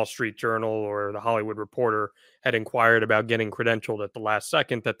if the Wall Street Journal or the Hollywood Reporter had inquired about getting credentialed at the last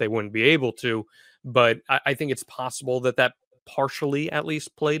second that they wouldn't be able to. But I think it's possible that partially at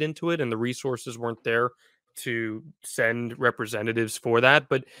least played into it, and the resources weren't there to send representatives for that.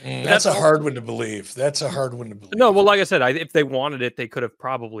 But that's a hard one to believe. No, well, like I said, if they wanted it, they could have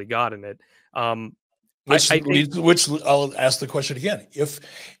probably gotten it. Which I'll ask the question again. If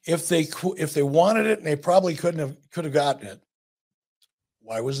they wanted it and they probably could have gotten it,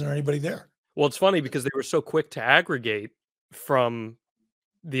 why wasn't there anybody there? Well, it's funny because they were so quick to aggregate from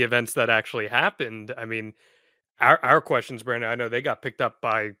the events that actually happened. I mean, our questions, Brandon, I know they got picked up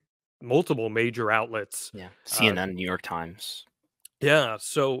by multiple major outlets. Yeah, CNN, New York Times. Yeah,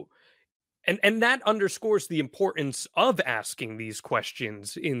 so and that underscores the importance of asking these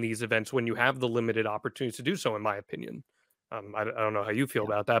questions in these events when you have the limited opportunities to do so, in my opinion. I don't know how you feel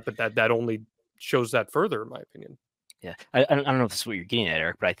about that, but that only shows that further, in my opinion. Yeah, I don't know if this is what you're getting at,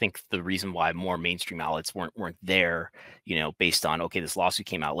 Eric, but I think the reason why more mainstream outlets weren't there, based on, okay, this lawsuit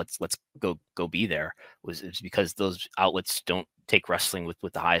came out, let's go be there, was because those outlets don't take wrestling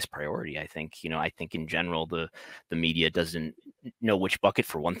with the highest priority. I think, I think in general the media doesn't know which bucket,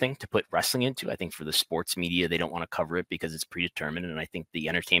 for one thing, to put wrestling into. I think for the sports media, they don't want to cover it because it's predetermined, and I think the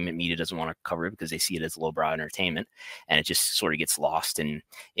entertainment media doesn't want to cover it because they see it as lowbrow entertainment, and it just sort of gets lost in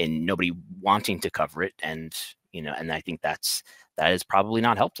nobody wanting to cover it. And and I think that has probably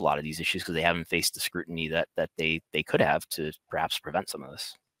not helped a lot of these issues because they haven't faced the scrutiny that they could have to perhaps prevent some of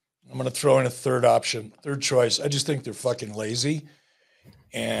this. I'm going to throw in a third option, third choice. I just think they're fucking lazy.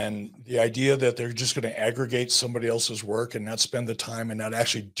 And the idea that they're just going to aggregate somebody else's work and not spend the time and not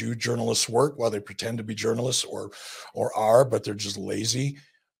actually do journalists' work while they pretend to be journalists or are, but they're just lazy.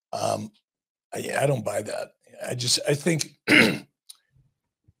 I don't buy that. I think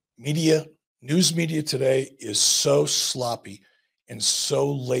news media today is so sloppy and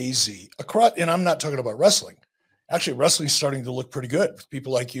so lazy across. And I'm not talking about wrestling. Actually, wrestling's starting to look pretty good with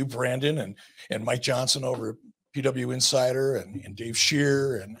people like you, Brandon, and Mike Johnson over at PW Insider and Dave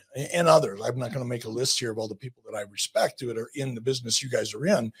Shear and others. I'm not going to make a list here of all the people that I respect that are in the business you guys are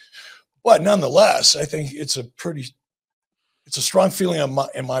in. But nonetheless, I think it's a strong feeling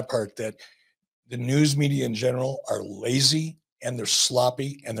in my part that the news media in general are lazy and they're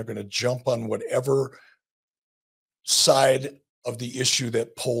sloppy and they're going to jump on whatever side of the issue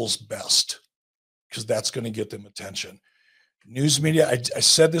that polls best, because that's going to get them attention. News media, I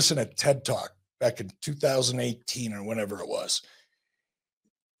said this in a TED Talk back in 2018 or whenever it was.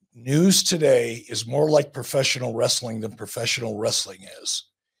 News today is more like professional wrestling than professional wrestling is,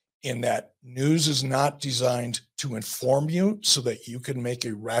 in that news is not designed to inform you so that you can make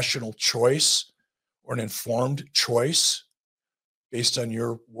a rational choice or an informed choice based on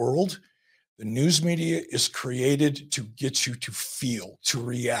your world. The news media is created to get you to feel, to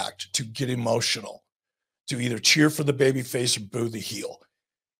react, to get emotional, to either cheer for the babyface or boo the heel.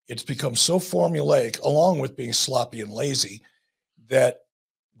 It's become so formulaic, along with being sloppy and lazy,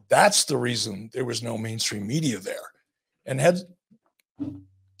 that's the reason there was no mainstream media there. And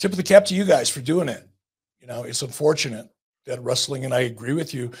tip of the cap to you guys for doing it. You know, it's unfortunate that wrestling, and I agree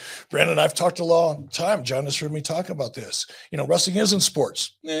with you, Brandon, I've talked a long time. John has heard me talk about this. You know, wrestling isn't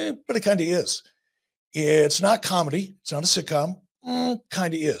sports, but it kind of is. It's not comedy. It's not a sitcom.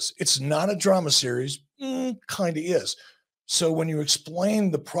 Kind of is. It's not a drama series. Kind of is. So when you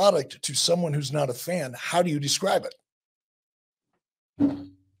explain the product to someone who's not a fan, how do you describe it?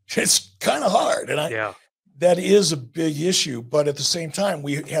 It's kind of hard. And that is a big issue. But at the same time,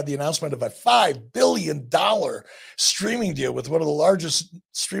 we had the announcement of a $5 billion streaming deal with one of the largest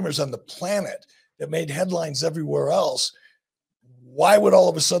streamers on the planet that made headlines everywhere else. Why would all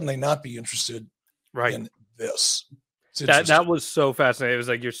of a sudden they not be interested in this? That was so fascinating. It was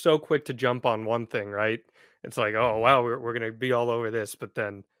like, you're so quick to jump on one thing, right? It's like, oh, wow, we're going to be all over this, but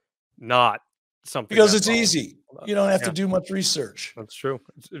then not something. Because it's easy. You don't have to do much research. That's true.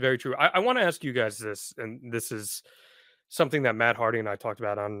 It's very true. I want to ask you guys this, and this is something that Matt Hardy and I talked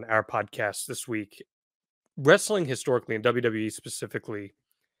about on our podcast this week. Wrestling historically, and WWE specifically,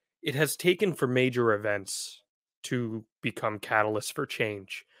 it has taken for major events to become catalysts for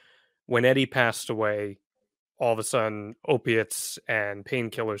change. When Eddie passed away, all of a sudden, opiates and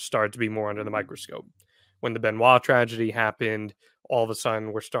painkillers started to be more under the microscope. When the Benoit tragedy happened, all of a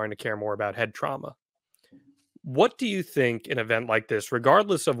sudden, we're starting to care more about head trauma. What do you think an event like this,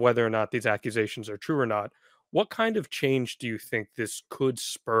 regardless of whether or not these accusations are true or not, what kind of change do you think this could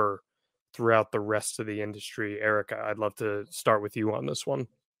spur throughout the rest of the industry? Erica, I'd love to start with you on this one.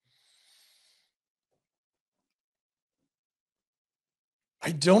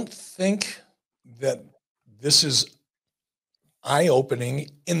 I don't think that this is eye-opening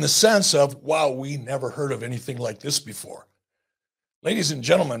in the sense of, wow, we never heard of anything like this before. Ladies and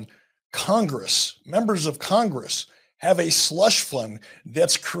gentlemen, Congress, members of Congress, have a slush fund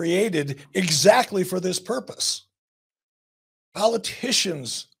that's created exactly for this purpose.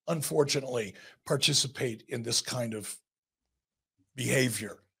 Politicians, unfortunately, participate in this kind of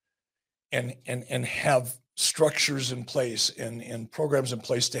behavior and have structures in place and programs in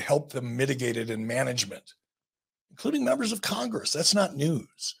place to help them mitigate it in management, including members of Congress. That's not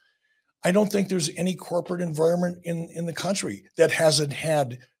news. I don't think there's any corporate environment in the country that hasn't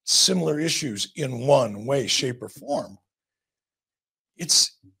had similar issues in one way, shape, or form.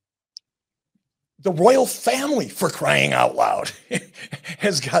 It's the royal family, for crying out loud,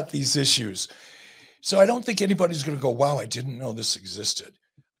 has got these issues. So I don't think anybody's going to go, wow, I didn't know this existed.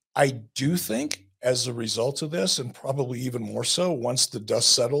 I do think as a result of this, and probably even more so once the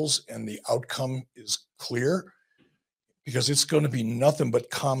dust settles and the outcome is clear, because it's going to be nothing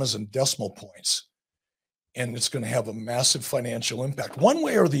but commas and decimal points. And it's going to have a massive financial impact. One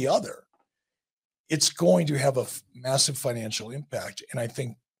way or the other, it's going to have a massive financial impact. And I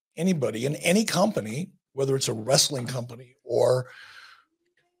think anybody in any company, whether it's a wrestling company or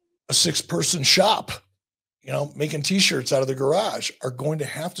a 6-person shop, making T-shirts out of the garage, are going to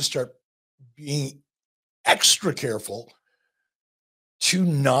have to start being extra careful to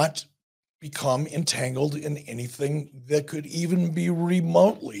not become entangled in anything that could even be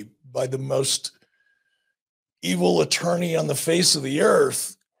remotely, by the most evil attorney on the face of the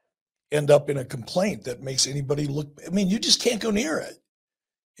earth, end up in a complaint that makes anybody look, I mean, you just can't go near it.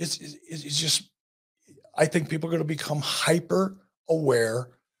 It's just, I think people are going to become hyper aware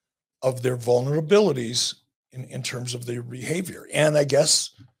of their vulnerabilities in terms of their behavior. And I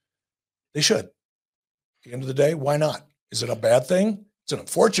guess they should. At the end of the day, why not? Is it a bad thing? It's an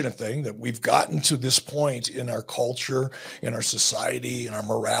unfortunate thing that we've gotten to this point in our culture, in our society, in our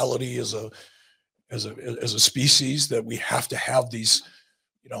morality as a species, that we have to have these,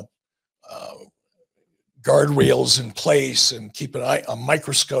 guardrails in place and keep a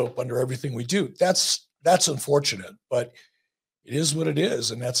microscope under everything we do. That's unfortunate, but it is what it is.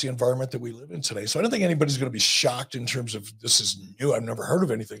 And that's the environment that we live in today. So I don't think anybody's going to be shocked in terms of this is new. I've never heard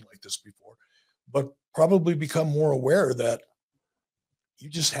of anything like this before, but probably become more aware that you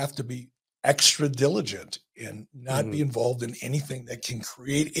just have to be extra diligent and not be involved in anything that can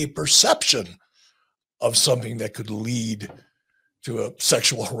create a perception of something that could lead to a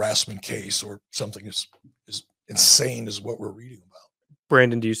sexual harassment case or something as insane as what we're reading about.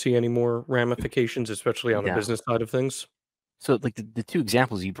 Brandon, do you see any more ramifications, especially on the business side of things? So like the two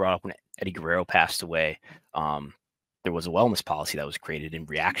examples you brought up when Eddie Guerrero passed away, there was a wellness policy that was created in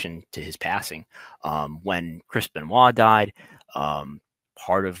reaction to his passing. When Chris Benoit died,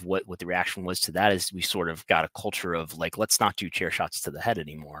 part of what the reaction was to that is we sort of got a culture of like, let's not do chair shots to the head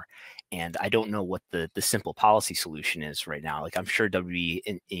anymore. And I don't know what the simple policy solution is right now. Like I'm sure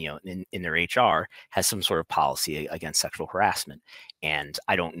WWE in their HR has some sort of policy against sexual harassment. And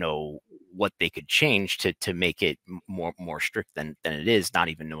I don't know what they could change to make it more strict than it is, not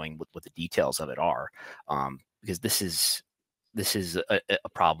even knowing what the details of it are. Because this is a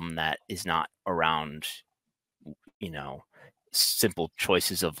problem that is not around, simple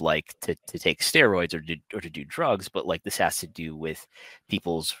choices of like to take steroids or to do drugs, but like this has to do with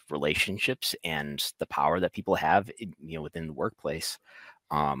people's relationships and the power that people have within the workplace.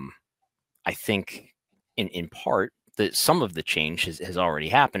 I think in part that some of the change has already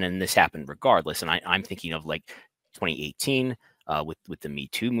happened, and this happened regardless. And I'm thinking of like 2018 with the Me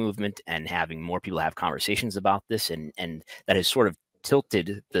Too movement and having more people have conversations about this, and that has sort of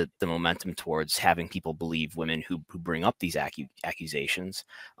tilted the momentum towards having people believe women who bring up these accusations.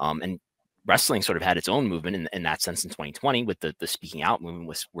 And wrestling sort of had its own movement in that sense in 2020 with the speaking out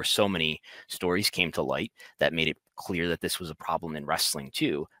movement, where so many stories came to light that made it clear that this was a problem in wrestling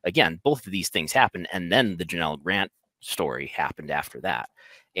too. Again, both of these things happened, and then the Janelle Grant story happened after that.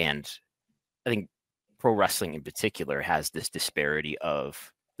 And I think pro wrestling in particular has this disparity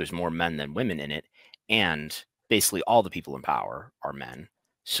of there's more men than women in it, and basically all the people in power are men.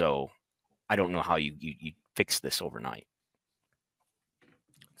 So I don't know how you fix this overnight.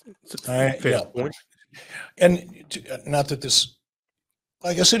 Yeah. And not that this,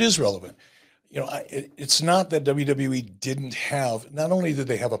 I guess it is relevant. It's not that WWE didn't have, not only did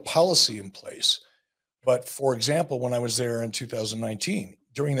they have a policy in place, but for example, when I was there in 2019,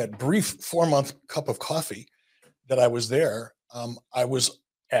 during that brief 4-month cup of coffee that I was there, I was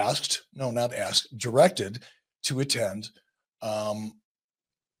directed to attend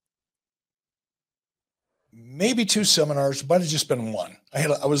maybe 2 seminars, might have just been one.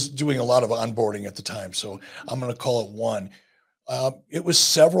 I was doing a lot of onboarding at the time, so I'm going to call it one. It was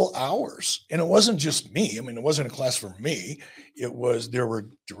several hours, and it wasn't just me. I mean, it wasn't a class for me. There were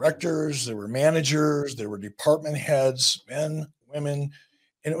directors, there were managers, there were department heads, men, women,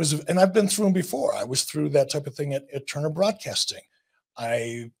 and I've been through them before. I was through that type of thing at Turner Broadcasting.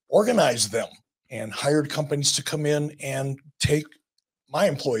 I organized them and hired companies to come in and take my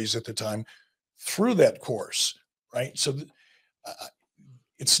employees at the time through that course, right? So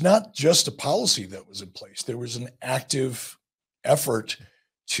it's not just a policy that was in place. There was an active effort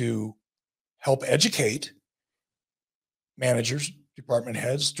to help educate managers, department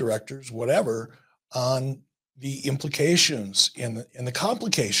heads, directors, whatever, on the implications and the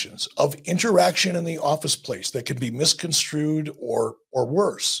complications of interaction in the office place that could be misconstrued or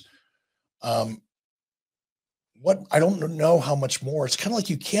worse. I don't know how much more. It's kind of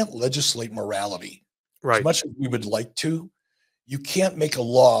like you can't legislate morality. Right. As much as we would like to, you can't make a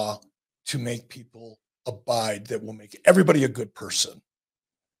law to make people abide that will make everybody a good person.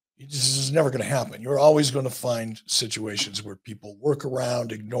 This is never going to happen. You're always going to find situations where people work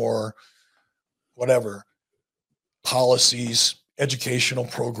around, ignore, whatever, policies, educational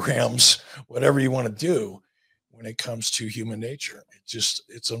programs, whatever you want to do when it comes to human nature.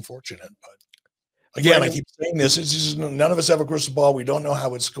 It's unfortunate, but again, I keep saying this. It's just, none of us have a crystal ball. We don't know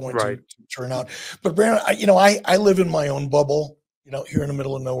how it's going to turn out. But Brandon, I live in my own bubble, here in the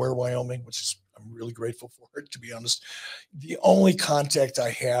middle of nowhere, Wyoming, which is, I'm really grateful for it, to be honest. The only contact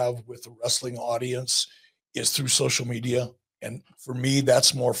I have with the wrestling audience is through social media. And for me,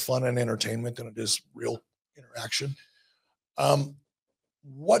 that's more fun and entertainment than it is real interaction.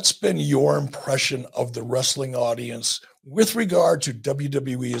 What's been your impression of the wrestling audience with regard to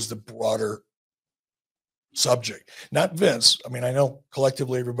WWE as the broader subject? Not Vince. I mean, I know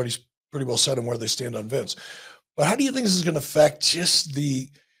collectively everybody's pretty well set on where they stand on Vince, but how do you think this is going to affect just the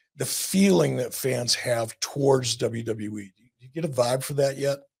feeling that fans have towards WWE? Do you get a vibe for that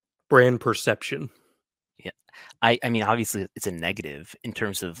yet? Brand perception. Yeah. I mean, obviously it's a negative in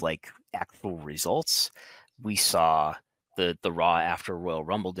terms of like actual results. We saw the Raw after Royal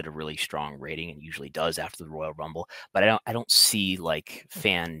Rumble did a really strong rating, and usually does after the Royal Rumble, but I don't see like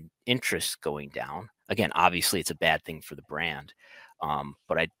fan interest going down. Again, obviously it's a bad thing for the brand.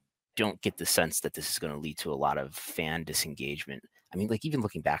 But I don't get the sense that this is going to lead to a lot of fan disengagement. I mean, like even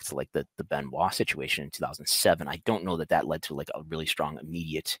looking back to like the Benoit situation in 2007, I don't know that led to like a really strong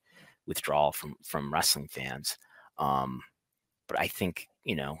immediate withdrawal from wrestling fans. But I think,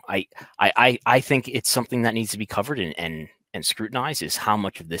 I think it's something that needs to be covered and scrutinized, is how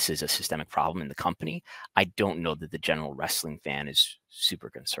much of this is a systemic problem in the company. I don't know that the general wrestling fan is super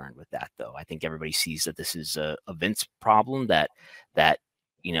concerned with that, though. I think everybody sees that this is a Vince problem that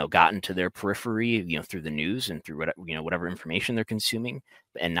got into their periphery, through the news and through whatever information they're consuming.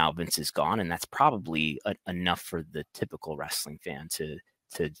 And now Vince is gone, and that's probably enough for the typical wrestling fan to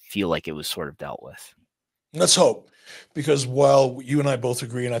feel like it was sort of dealt with. Let's hope, because while you and I both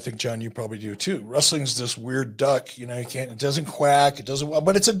agree, and I think, John, you probably do too, wrestling's this weird duck. It doesn't quack,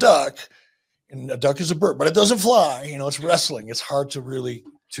 but it's a duck, and a duck is a bird, but it doesn't fly. It's wrestling. It's hard to really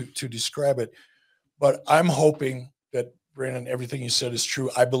to describe it. But I'm hoping that, Brandon, everything you said is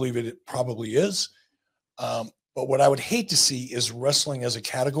true. I believe it probably is. But what I would hate to see is wrestling as a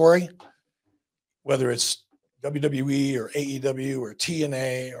category, whether it's WWE or AEW or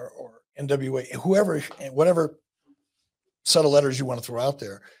TNA or NWA, whoever, whatever set of letters you want to throw out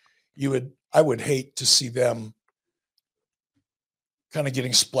there, I would hate to see them kind of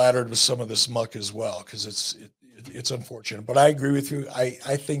getting splattered with some of this muck as well, because it's unfortunate. But I agree with you. I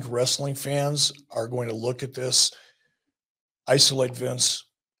think wrestling fans are going to look at this, isolate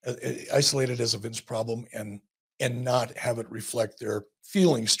it as a Vince problem, and not have it reflect their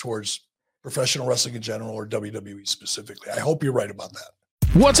feelings towards professional wrestling in general or WWE specifically. I hope you're right about that.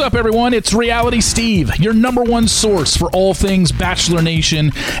 What's up, everyone? It's Reality Steve, your number one source for all things Bachelor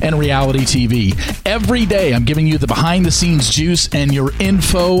Nation and reality TV. Every day, I'm giving you the behind-the-scenes juice and your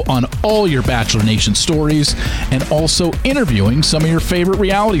info on all your Bachelor Nation stories, and also interviewing some of your favorite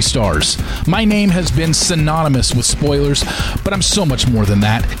reality stars. My name has been synonymous with spoilers, but I'm so much more than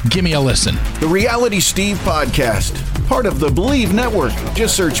that. Give me a listen. The Reality Steve Podcast, part of the Believe Network.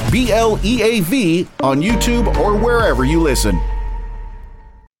 Just search BLEAV on YouTube or wherever you listen.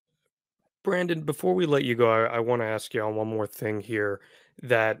 Brandon, before we let you go, I want to ask you on one more thing here,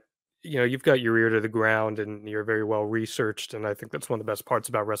 that, you've got your ear to the ground and you're very well researched. And I think that's one of the best parts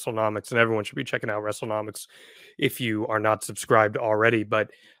about WrestleNomics, and everyone should be checking out WrestleNomics if you are not subscribed already.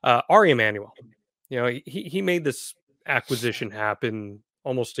 But Ari Emanuel, he made this acquisition happen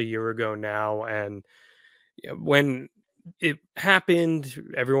almost a year ago now. And when it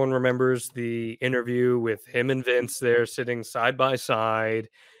happened, everyone remembers the interview with him and Vince there sitting side by side.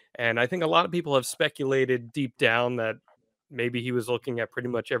 And I think a lot of people have speculated deep down that maybe he was looking at pretty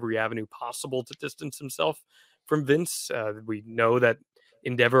much every avenue possible to distance himself from Vince. We know that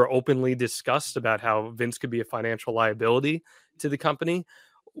Endeavor openly discussed about how Vince could be a financial liability to the company.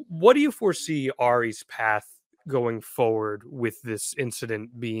 What do you foresee Ari's path going forward with this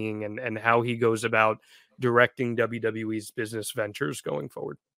incident being, and how he goes about directing WWE's business ventures going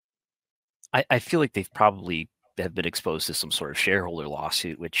forward? I feel like they've probably have been exposed to some sort of shareholder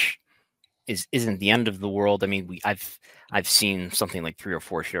lawsuit, which isn't the end of the world. I mean, I've seen something like 3 or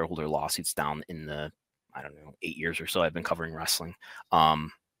 4 shareholder lawsuits down in the, 8 years or so I've been covering wrestling.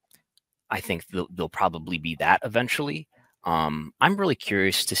 I think they'll probably be that eventually. I'm really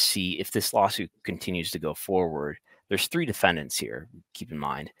curious to see if this lawsuit continues to go forward. There's 3 defendants here. Keep in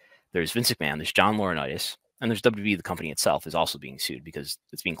mind, there's Vince McMahon, there's John Laurinaitis, and there's WWE. The company itself is also being sued because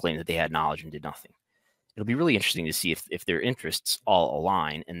it's being claimed that they had knowledge and did nothing. It'll be really interesting to see if their interests all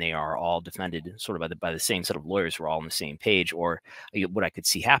align and they are all defended sort of by the same set of lawyers who are all on the same page. Or what I could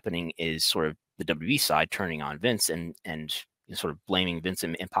see happening is sort of the WWE side turning on Vince and sort of blaming Vince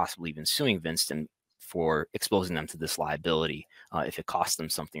and possibly even suing Vince for exposing them to this liability if it costs them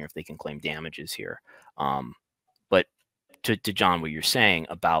something, or if they can claim damages here. But to John, what you're saying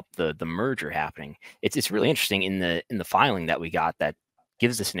about the merger happening, it's really interesting in the filing that we got that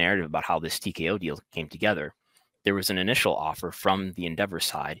gives this narrative about how this TKO deal came together. There was an initial offer from the Endeavor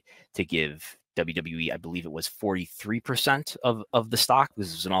side to give WWE, I believe it was 43% of the stock.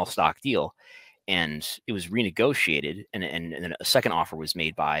 This was an all stock deal, and it was renegotiated, and then a second offer was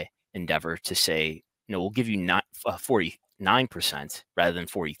made by Endeavor to say, no, we'll give you 49% rather than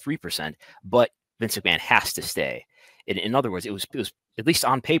 43%, but Vince McMahon has to stay. In other words, it was at least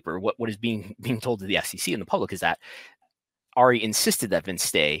on paper, what is being told to the SEC and the public is that Ari insisted that Vince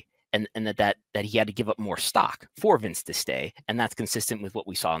stay, and that he had to give up more stock for Vince to stay, and that's consistent with what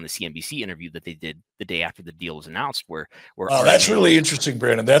we saw in the CNBC interview that they did the day after the deal was announced. Where oh, that's really interesting,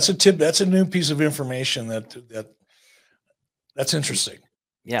 Brandon. That's a tip. That's a new piece of information that's interesting.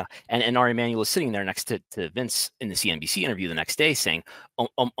 Yeah, and Ari Emanuel is sitting there next to Vince in the CNBC interview the next day saying,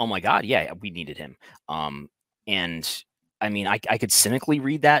 oh my God, yeah, we needed him. And I mean, I could cynically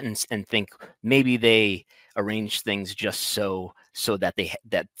read that and think maybe they arranged things just so that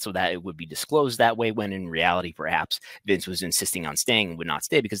it would be disclosed that way, when in reality, perhaps Vince was insisting on staying and would not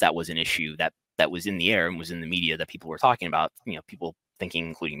stay because that was an issue that was in the air and was in the media that people were talking about. People thinking,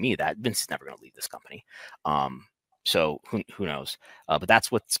 including me, that Vince is never going to leave this company. So who knows? But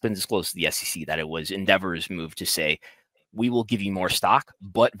that's what's been disclosed to the SEC, that it was Endeavor's move to say, we will give you more stock,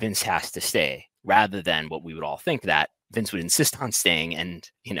 but Vince has to stay, rather than what we would all think, that Vince would insist on staying and,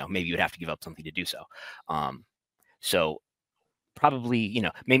 maybe you would have to give up something to do so. So probably,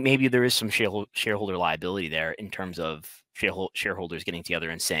 maybe there is some shareholder liability there in terms of shareholders getting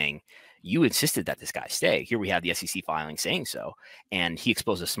together and saying, you insisted that this guy stay. Here we have the SEC filing saying so, and he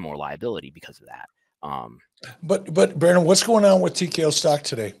exposed us some more liability because of that. But Brandon, what's going on with TKO stock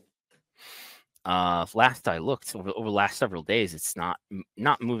today? Last I looked, over the last several days, it's not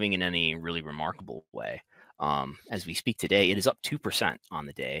moving in any really remarkable way. As we speak today, it is up 2% on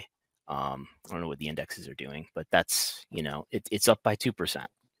the day. I don't know what the indexes are doing, but that's, it's up by 2%.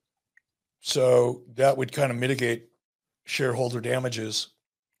 So that would kind of mitigate shareholder damages.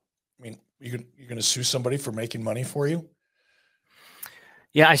 I mean, you're going to sue somebody for making money for you?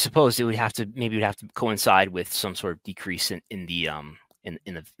 Yeah, I suppose it would have to coincide with some sort of decrease in the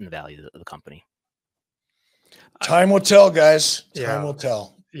value of the company. Time will tell, guys. Time will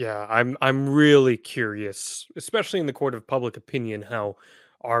tell. Yeah, I'm really curious, especially in the court of public opinion, how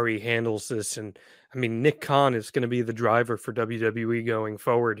Ari handles this. And I mean, Nick Khan is going to be the driver for WWE going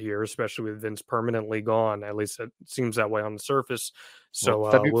forward here, especially with Vince permanently gone. At least it seems that way on the surface.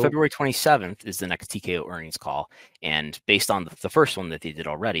 So February 27th is the next TKO earnings call. And based on the first one that they did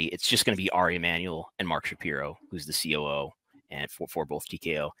already, it's just going to be Ari Emanuel and Mark Shapiro, who's the COO and for both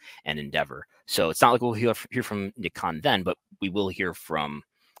TKO and Endeavor. So it's not like we'll hear from Nick Khan then, but we will hear from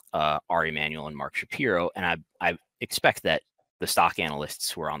Ari Emanuel and Mark Shapiro. And I expect that the stock analysts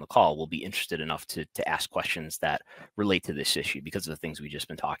who are on the call will be interested enough to ask questions that relate to this issue because of the things we've just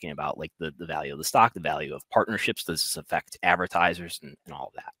been talking about, like the value of the stock, the value of partnerships. Does this affect advertisers and all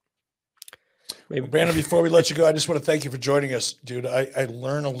of that? Maybe, Brandon, before we let you go, I just want to thank you for joining us, dude. I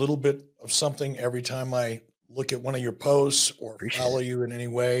learn a little bit of something every time I look at one of your posts or follow you in any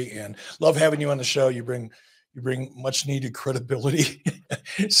way, and love having you on the show. You bring much needed credibility.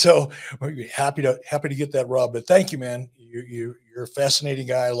 So we're happy to get that, Rob. But thank you, man. You're a fascinating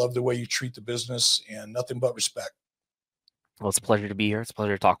guy. I love the way you treat the business, and nothing but respect. Well, it's a pleasure to be here. It's a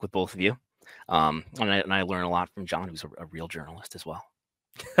pleasure to talk with both of you. And I learn a lot from John, who's a real journalist as well.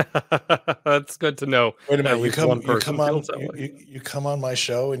 That's good to know. Wait a minute, you come on my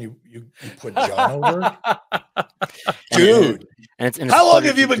show and you put John over, dude. And how long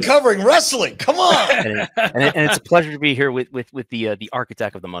have you been covering wrestling? Come on. and it's a pleasure to be here with the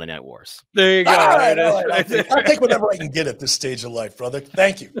architect of the Monday Night Wars. There you go. All right. I'll take whatever I can get at this stage of life, brother.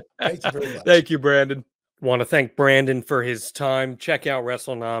 Thank you very much. Thank you, Brandon. Want to thank Brandon for his time. Check out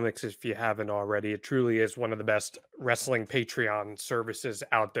WrestleNomics if you haven't already. It truly is one of the best wrestling Patreon services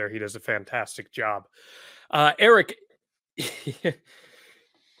out there. He does a fantastic job. Eric,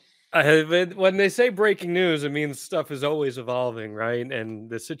 when they say breaking news, it means stuff is always evolving, right? And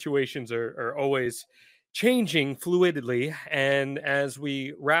the situations are always changing fluidly. And as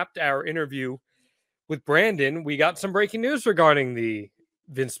we wrapped our interview with Brandon, we got some breaking news regarding the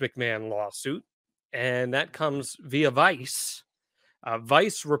Vince McMahon lawsuit. And that comes via Vice.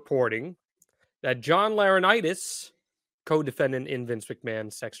 Vice reporting that John Laurinaitis, co-defendant in Vince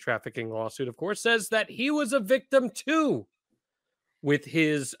McMahon's sex trafficking lawsuit, of course, says that he was a victim too, with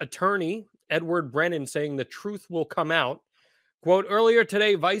his attorney, Edward Brennan, saying the truth will come out. Quote, earlier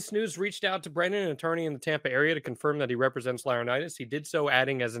today, Vice News reached out to Brennan, an attorney in the Tampa area, to confirm that he represents Laurinaitis. He did so,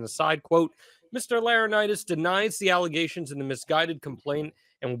 adding as an aside, quote, Mr. Laurinaitis denies the allegations in the misguided complaint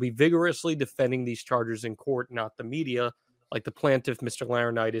and will be vigorously defending these charges in court, not the media. Like the plaintiff, Mr.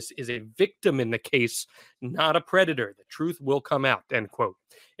 Laurinaitis, is a victim in the case, not a predator. The truth will come out, end quote.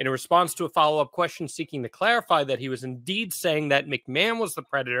 In a response to a follow-up question seeking to clarify that he was indeed saying that McMahon was the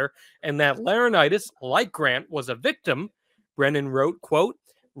predator and that Laurinaitis, like Grant, was a victim, Brennan wrote, quote,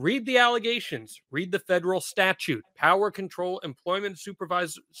 read the allegations, read the federal statute, power control, employment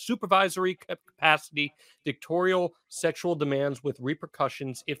supervisory capacity, dictatorial sexual demands with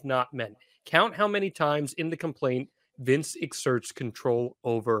repercussions if not met. Count how many times in the complaint Vince exerts control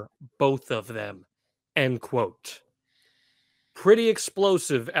over both of them, end quote. Pretty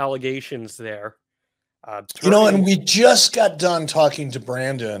explosive allegations there. And we just got done talking to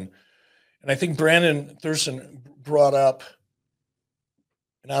Brandon, and I think Brandon Thurston brought up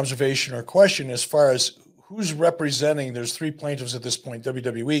an observation or question as far as who's representing. There's three plaintiffs at this point: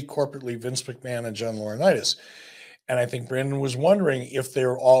 WWE, corporately, Vince McMahon, and John Laurinaitis. And I think Brandon was wondering if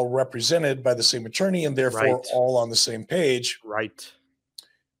they're all represented by the same attorney and therefore all on the same page,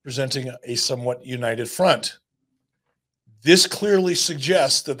 presenting a somewhat united front. This clearly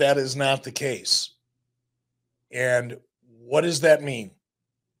suggests that that is not the case. And what does that mean?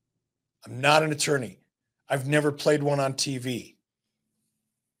 I'm not an attorney. I've never played one on TV.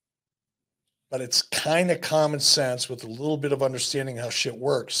 But it's kind of common sense with a little bit of understanding how shit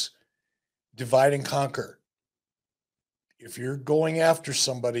works. Divide and conquer. If you're going after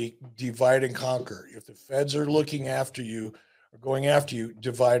somebody, divide and conquer. If the feds are looking after you or going after you,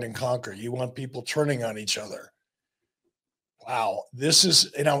 divide and conquer. You want people turning on each other. Wow. This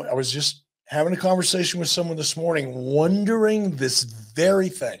is, I was just having a conversation with someone this morning, wondering this very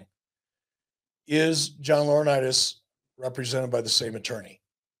thing. Is John Laurinaitis represented by the same attorney?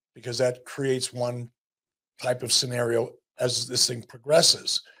 Because that creates one type of scenario as this thing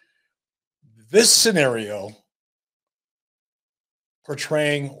progresses. This scenario,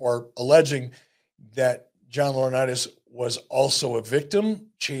 portraying or alleging that John Laurinaitis was also a victim,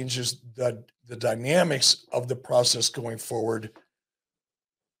 changes the dynamics of the process going forward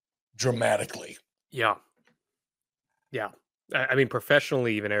dramatically. Yeah. I mean,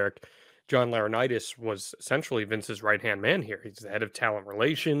 professionally, even, Eric, John Laurinaitis was essentially Vince's right-hand man here. He's the head of talent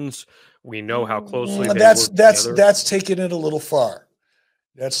relations. We know how closely they work together. That's taking it a little far.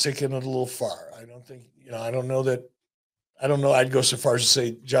 I don't think, I don't know. I'd go so far as to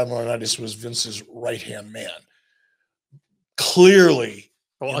say John Laurinaitis was Vince's right-hand man. Clearly,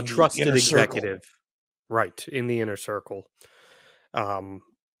 a trusted executive, right, in the inner circle. Wow.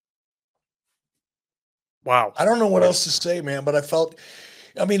 I don't know what else to say, man, but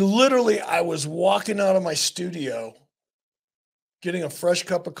literally, I was walking out of my studio, getting a fresh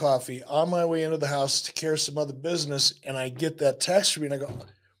cup of coffee on my way into the house to care some other business, and I get that text from me, and I go,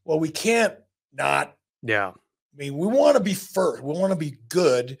 well, we can't not. Yeah. We want to be first. We want to be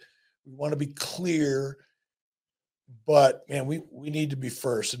good. We want to be clear. But, man, we need to be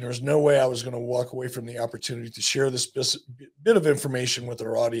first. And there's no way I was going to walk away from the opportunity to share this bit of information with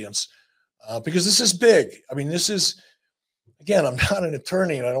our audience because this is big. This is, again, I'm not an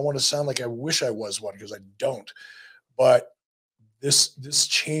attorney, and I don't want to sound like I wish I was one because I don't. But this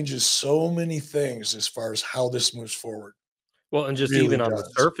changes so many things as far as how this moves forward. Well, and just really even on the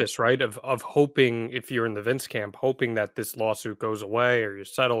surface, right, of hoping, if you're in the Vince camp, hoping that this lawsuit goes away or you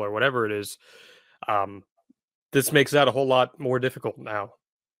settle or whatever it is, this makes that a whole lot more difficult now,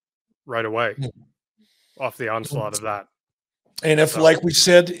 right away, off the onslaught of that. And if, like we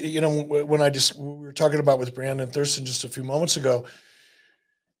said, when we were talking about with Brandon Thurston just a few moments ago,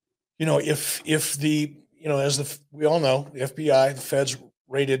 if we all know, the FBI, the feds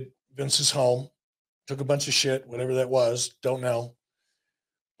raided Vince's home, took a bunch of shit, whatever that was, don't know.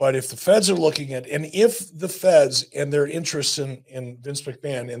 But if the feds are looking at, and if the feds and their interest in Vince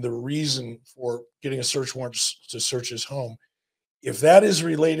McMahon and the reason for getting a search warrant to search his home, if that is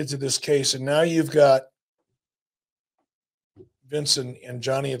related to this case, and now you've got Vince and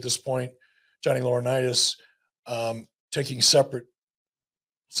Johnny at this point, Johnny Laurinaitis, taking separate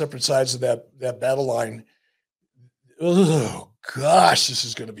sides of that battle line. Oh gosh, this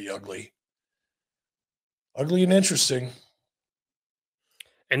is going to be ugly. Ugly and interesting.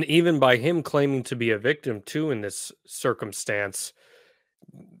 And even by him claiming to be a victim too in this circumstance,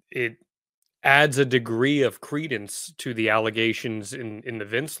 it adds a degree of credence to the allegations in the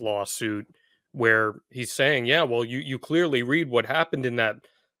Vince lawsuit, where he's saying, yeah, well, you clearly read what happened in that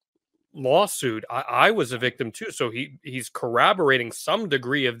lawsuit. I was a victim too. So he's corroborating some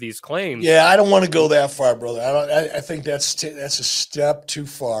degree of these claims. Yeah, I don't want to go that far, brother. I think that's a step too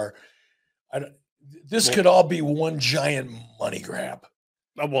far. This could all be one giant money grab.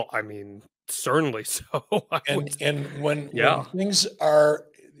 Well, certainly so. When things are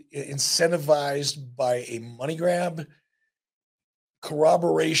incentivized by a money grab,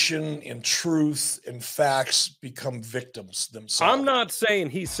 corroboration and truth and facts become victims themselves. I'm not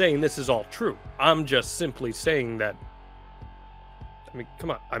saying he's saying this is all true. I'm just simply saying that. I mean,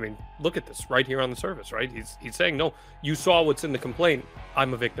 come on. I mean, look at this right here on the surface, right? He's saying, no, you saw what's in the complaint.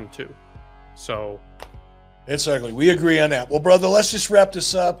 I'm a victim too. So it's ugly. We agree on that. Well, brother, let's just wrap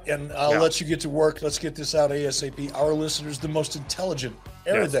this up, and I'll let you get to work. Let's get this out ASAP. Our listeners, the most intelligent,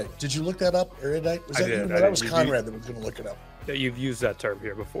 erudite. Yes. Did you look that up? Erudite? Was that you? No, that was Conrad that was going to look it up. Yeah, you've used that term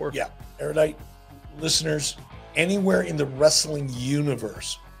here before. Yeah, erudite listeners anywhere in the wrestling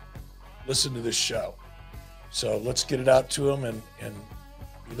universe listen to this show. So let's get it out to them and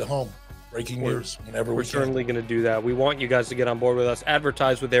be the home. Breaking news whenever we're certainly going to do that. We want you guys to get on board with us.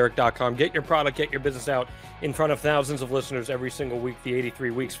 AdvertiseWithEric.com. Get your product, get your business out in front of thousands of listeners every single week. The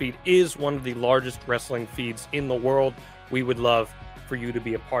 83 Weeks feed is one of the largest wrestling feeds in the world. We would love for you to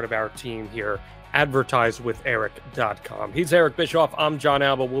be a part of our team here. AdvertiseWithEric.com. He's Eric Bischoff. I'm John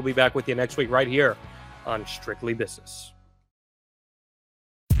Alba. We'll be back with you next week right here on Strictly Business.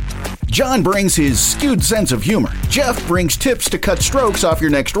 John brings his skewed sense of humor. Jeff brings tips to cut strokes off your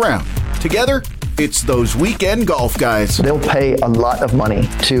next round. Together, it's those weekend golf guys. They'll pay a lot of money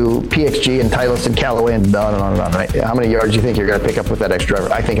to PXG and Titleist and Callaway and on and on and on, right? How many yards do you think you're going to pick up with that extra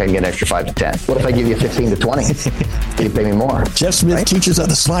driver? I think I can get an extra 5 to 10. What if I give you 15 to 20? You pay me more. Jeff Smith teaches on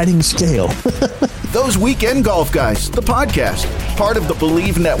the sliding scale. Those Weekend Golf Guys, the podcast, part of the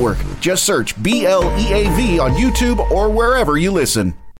Believe Network. Just search BLEAV on YouTube or wherever you listen.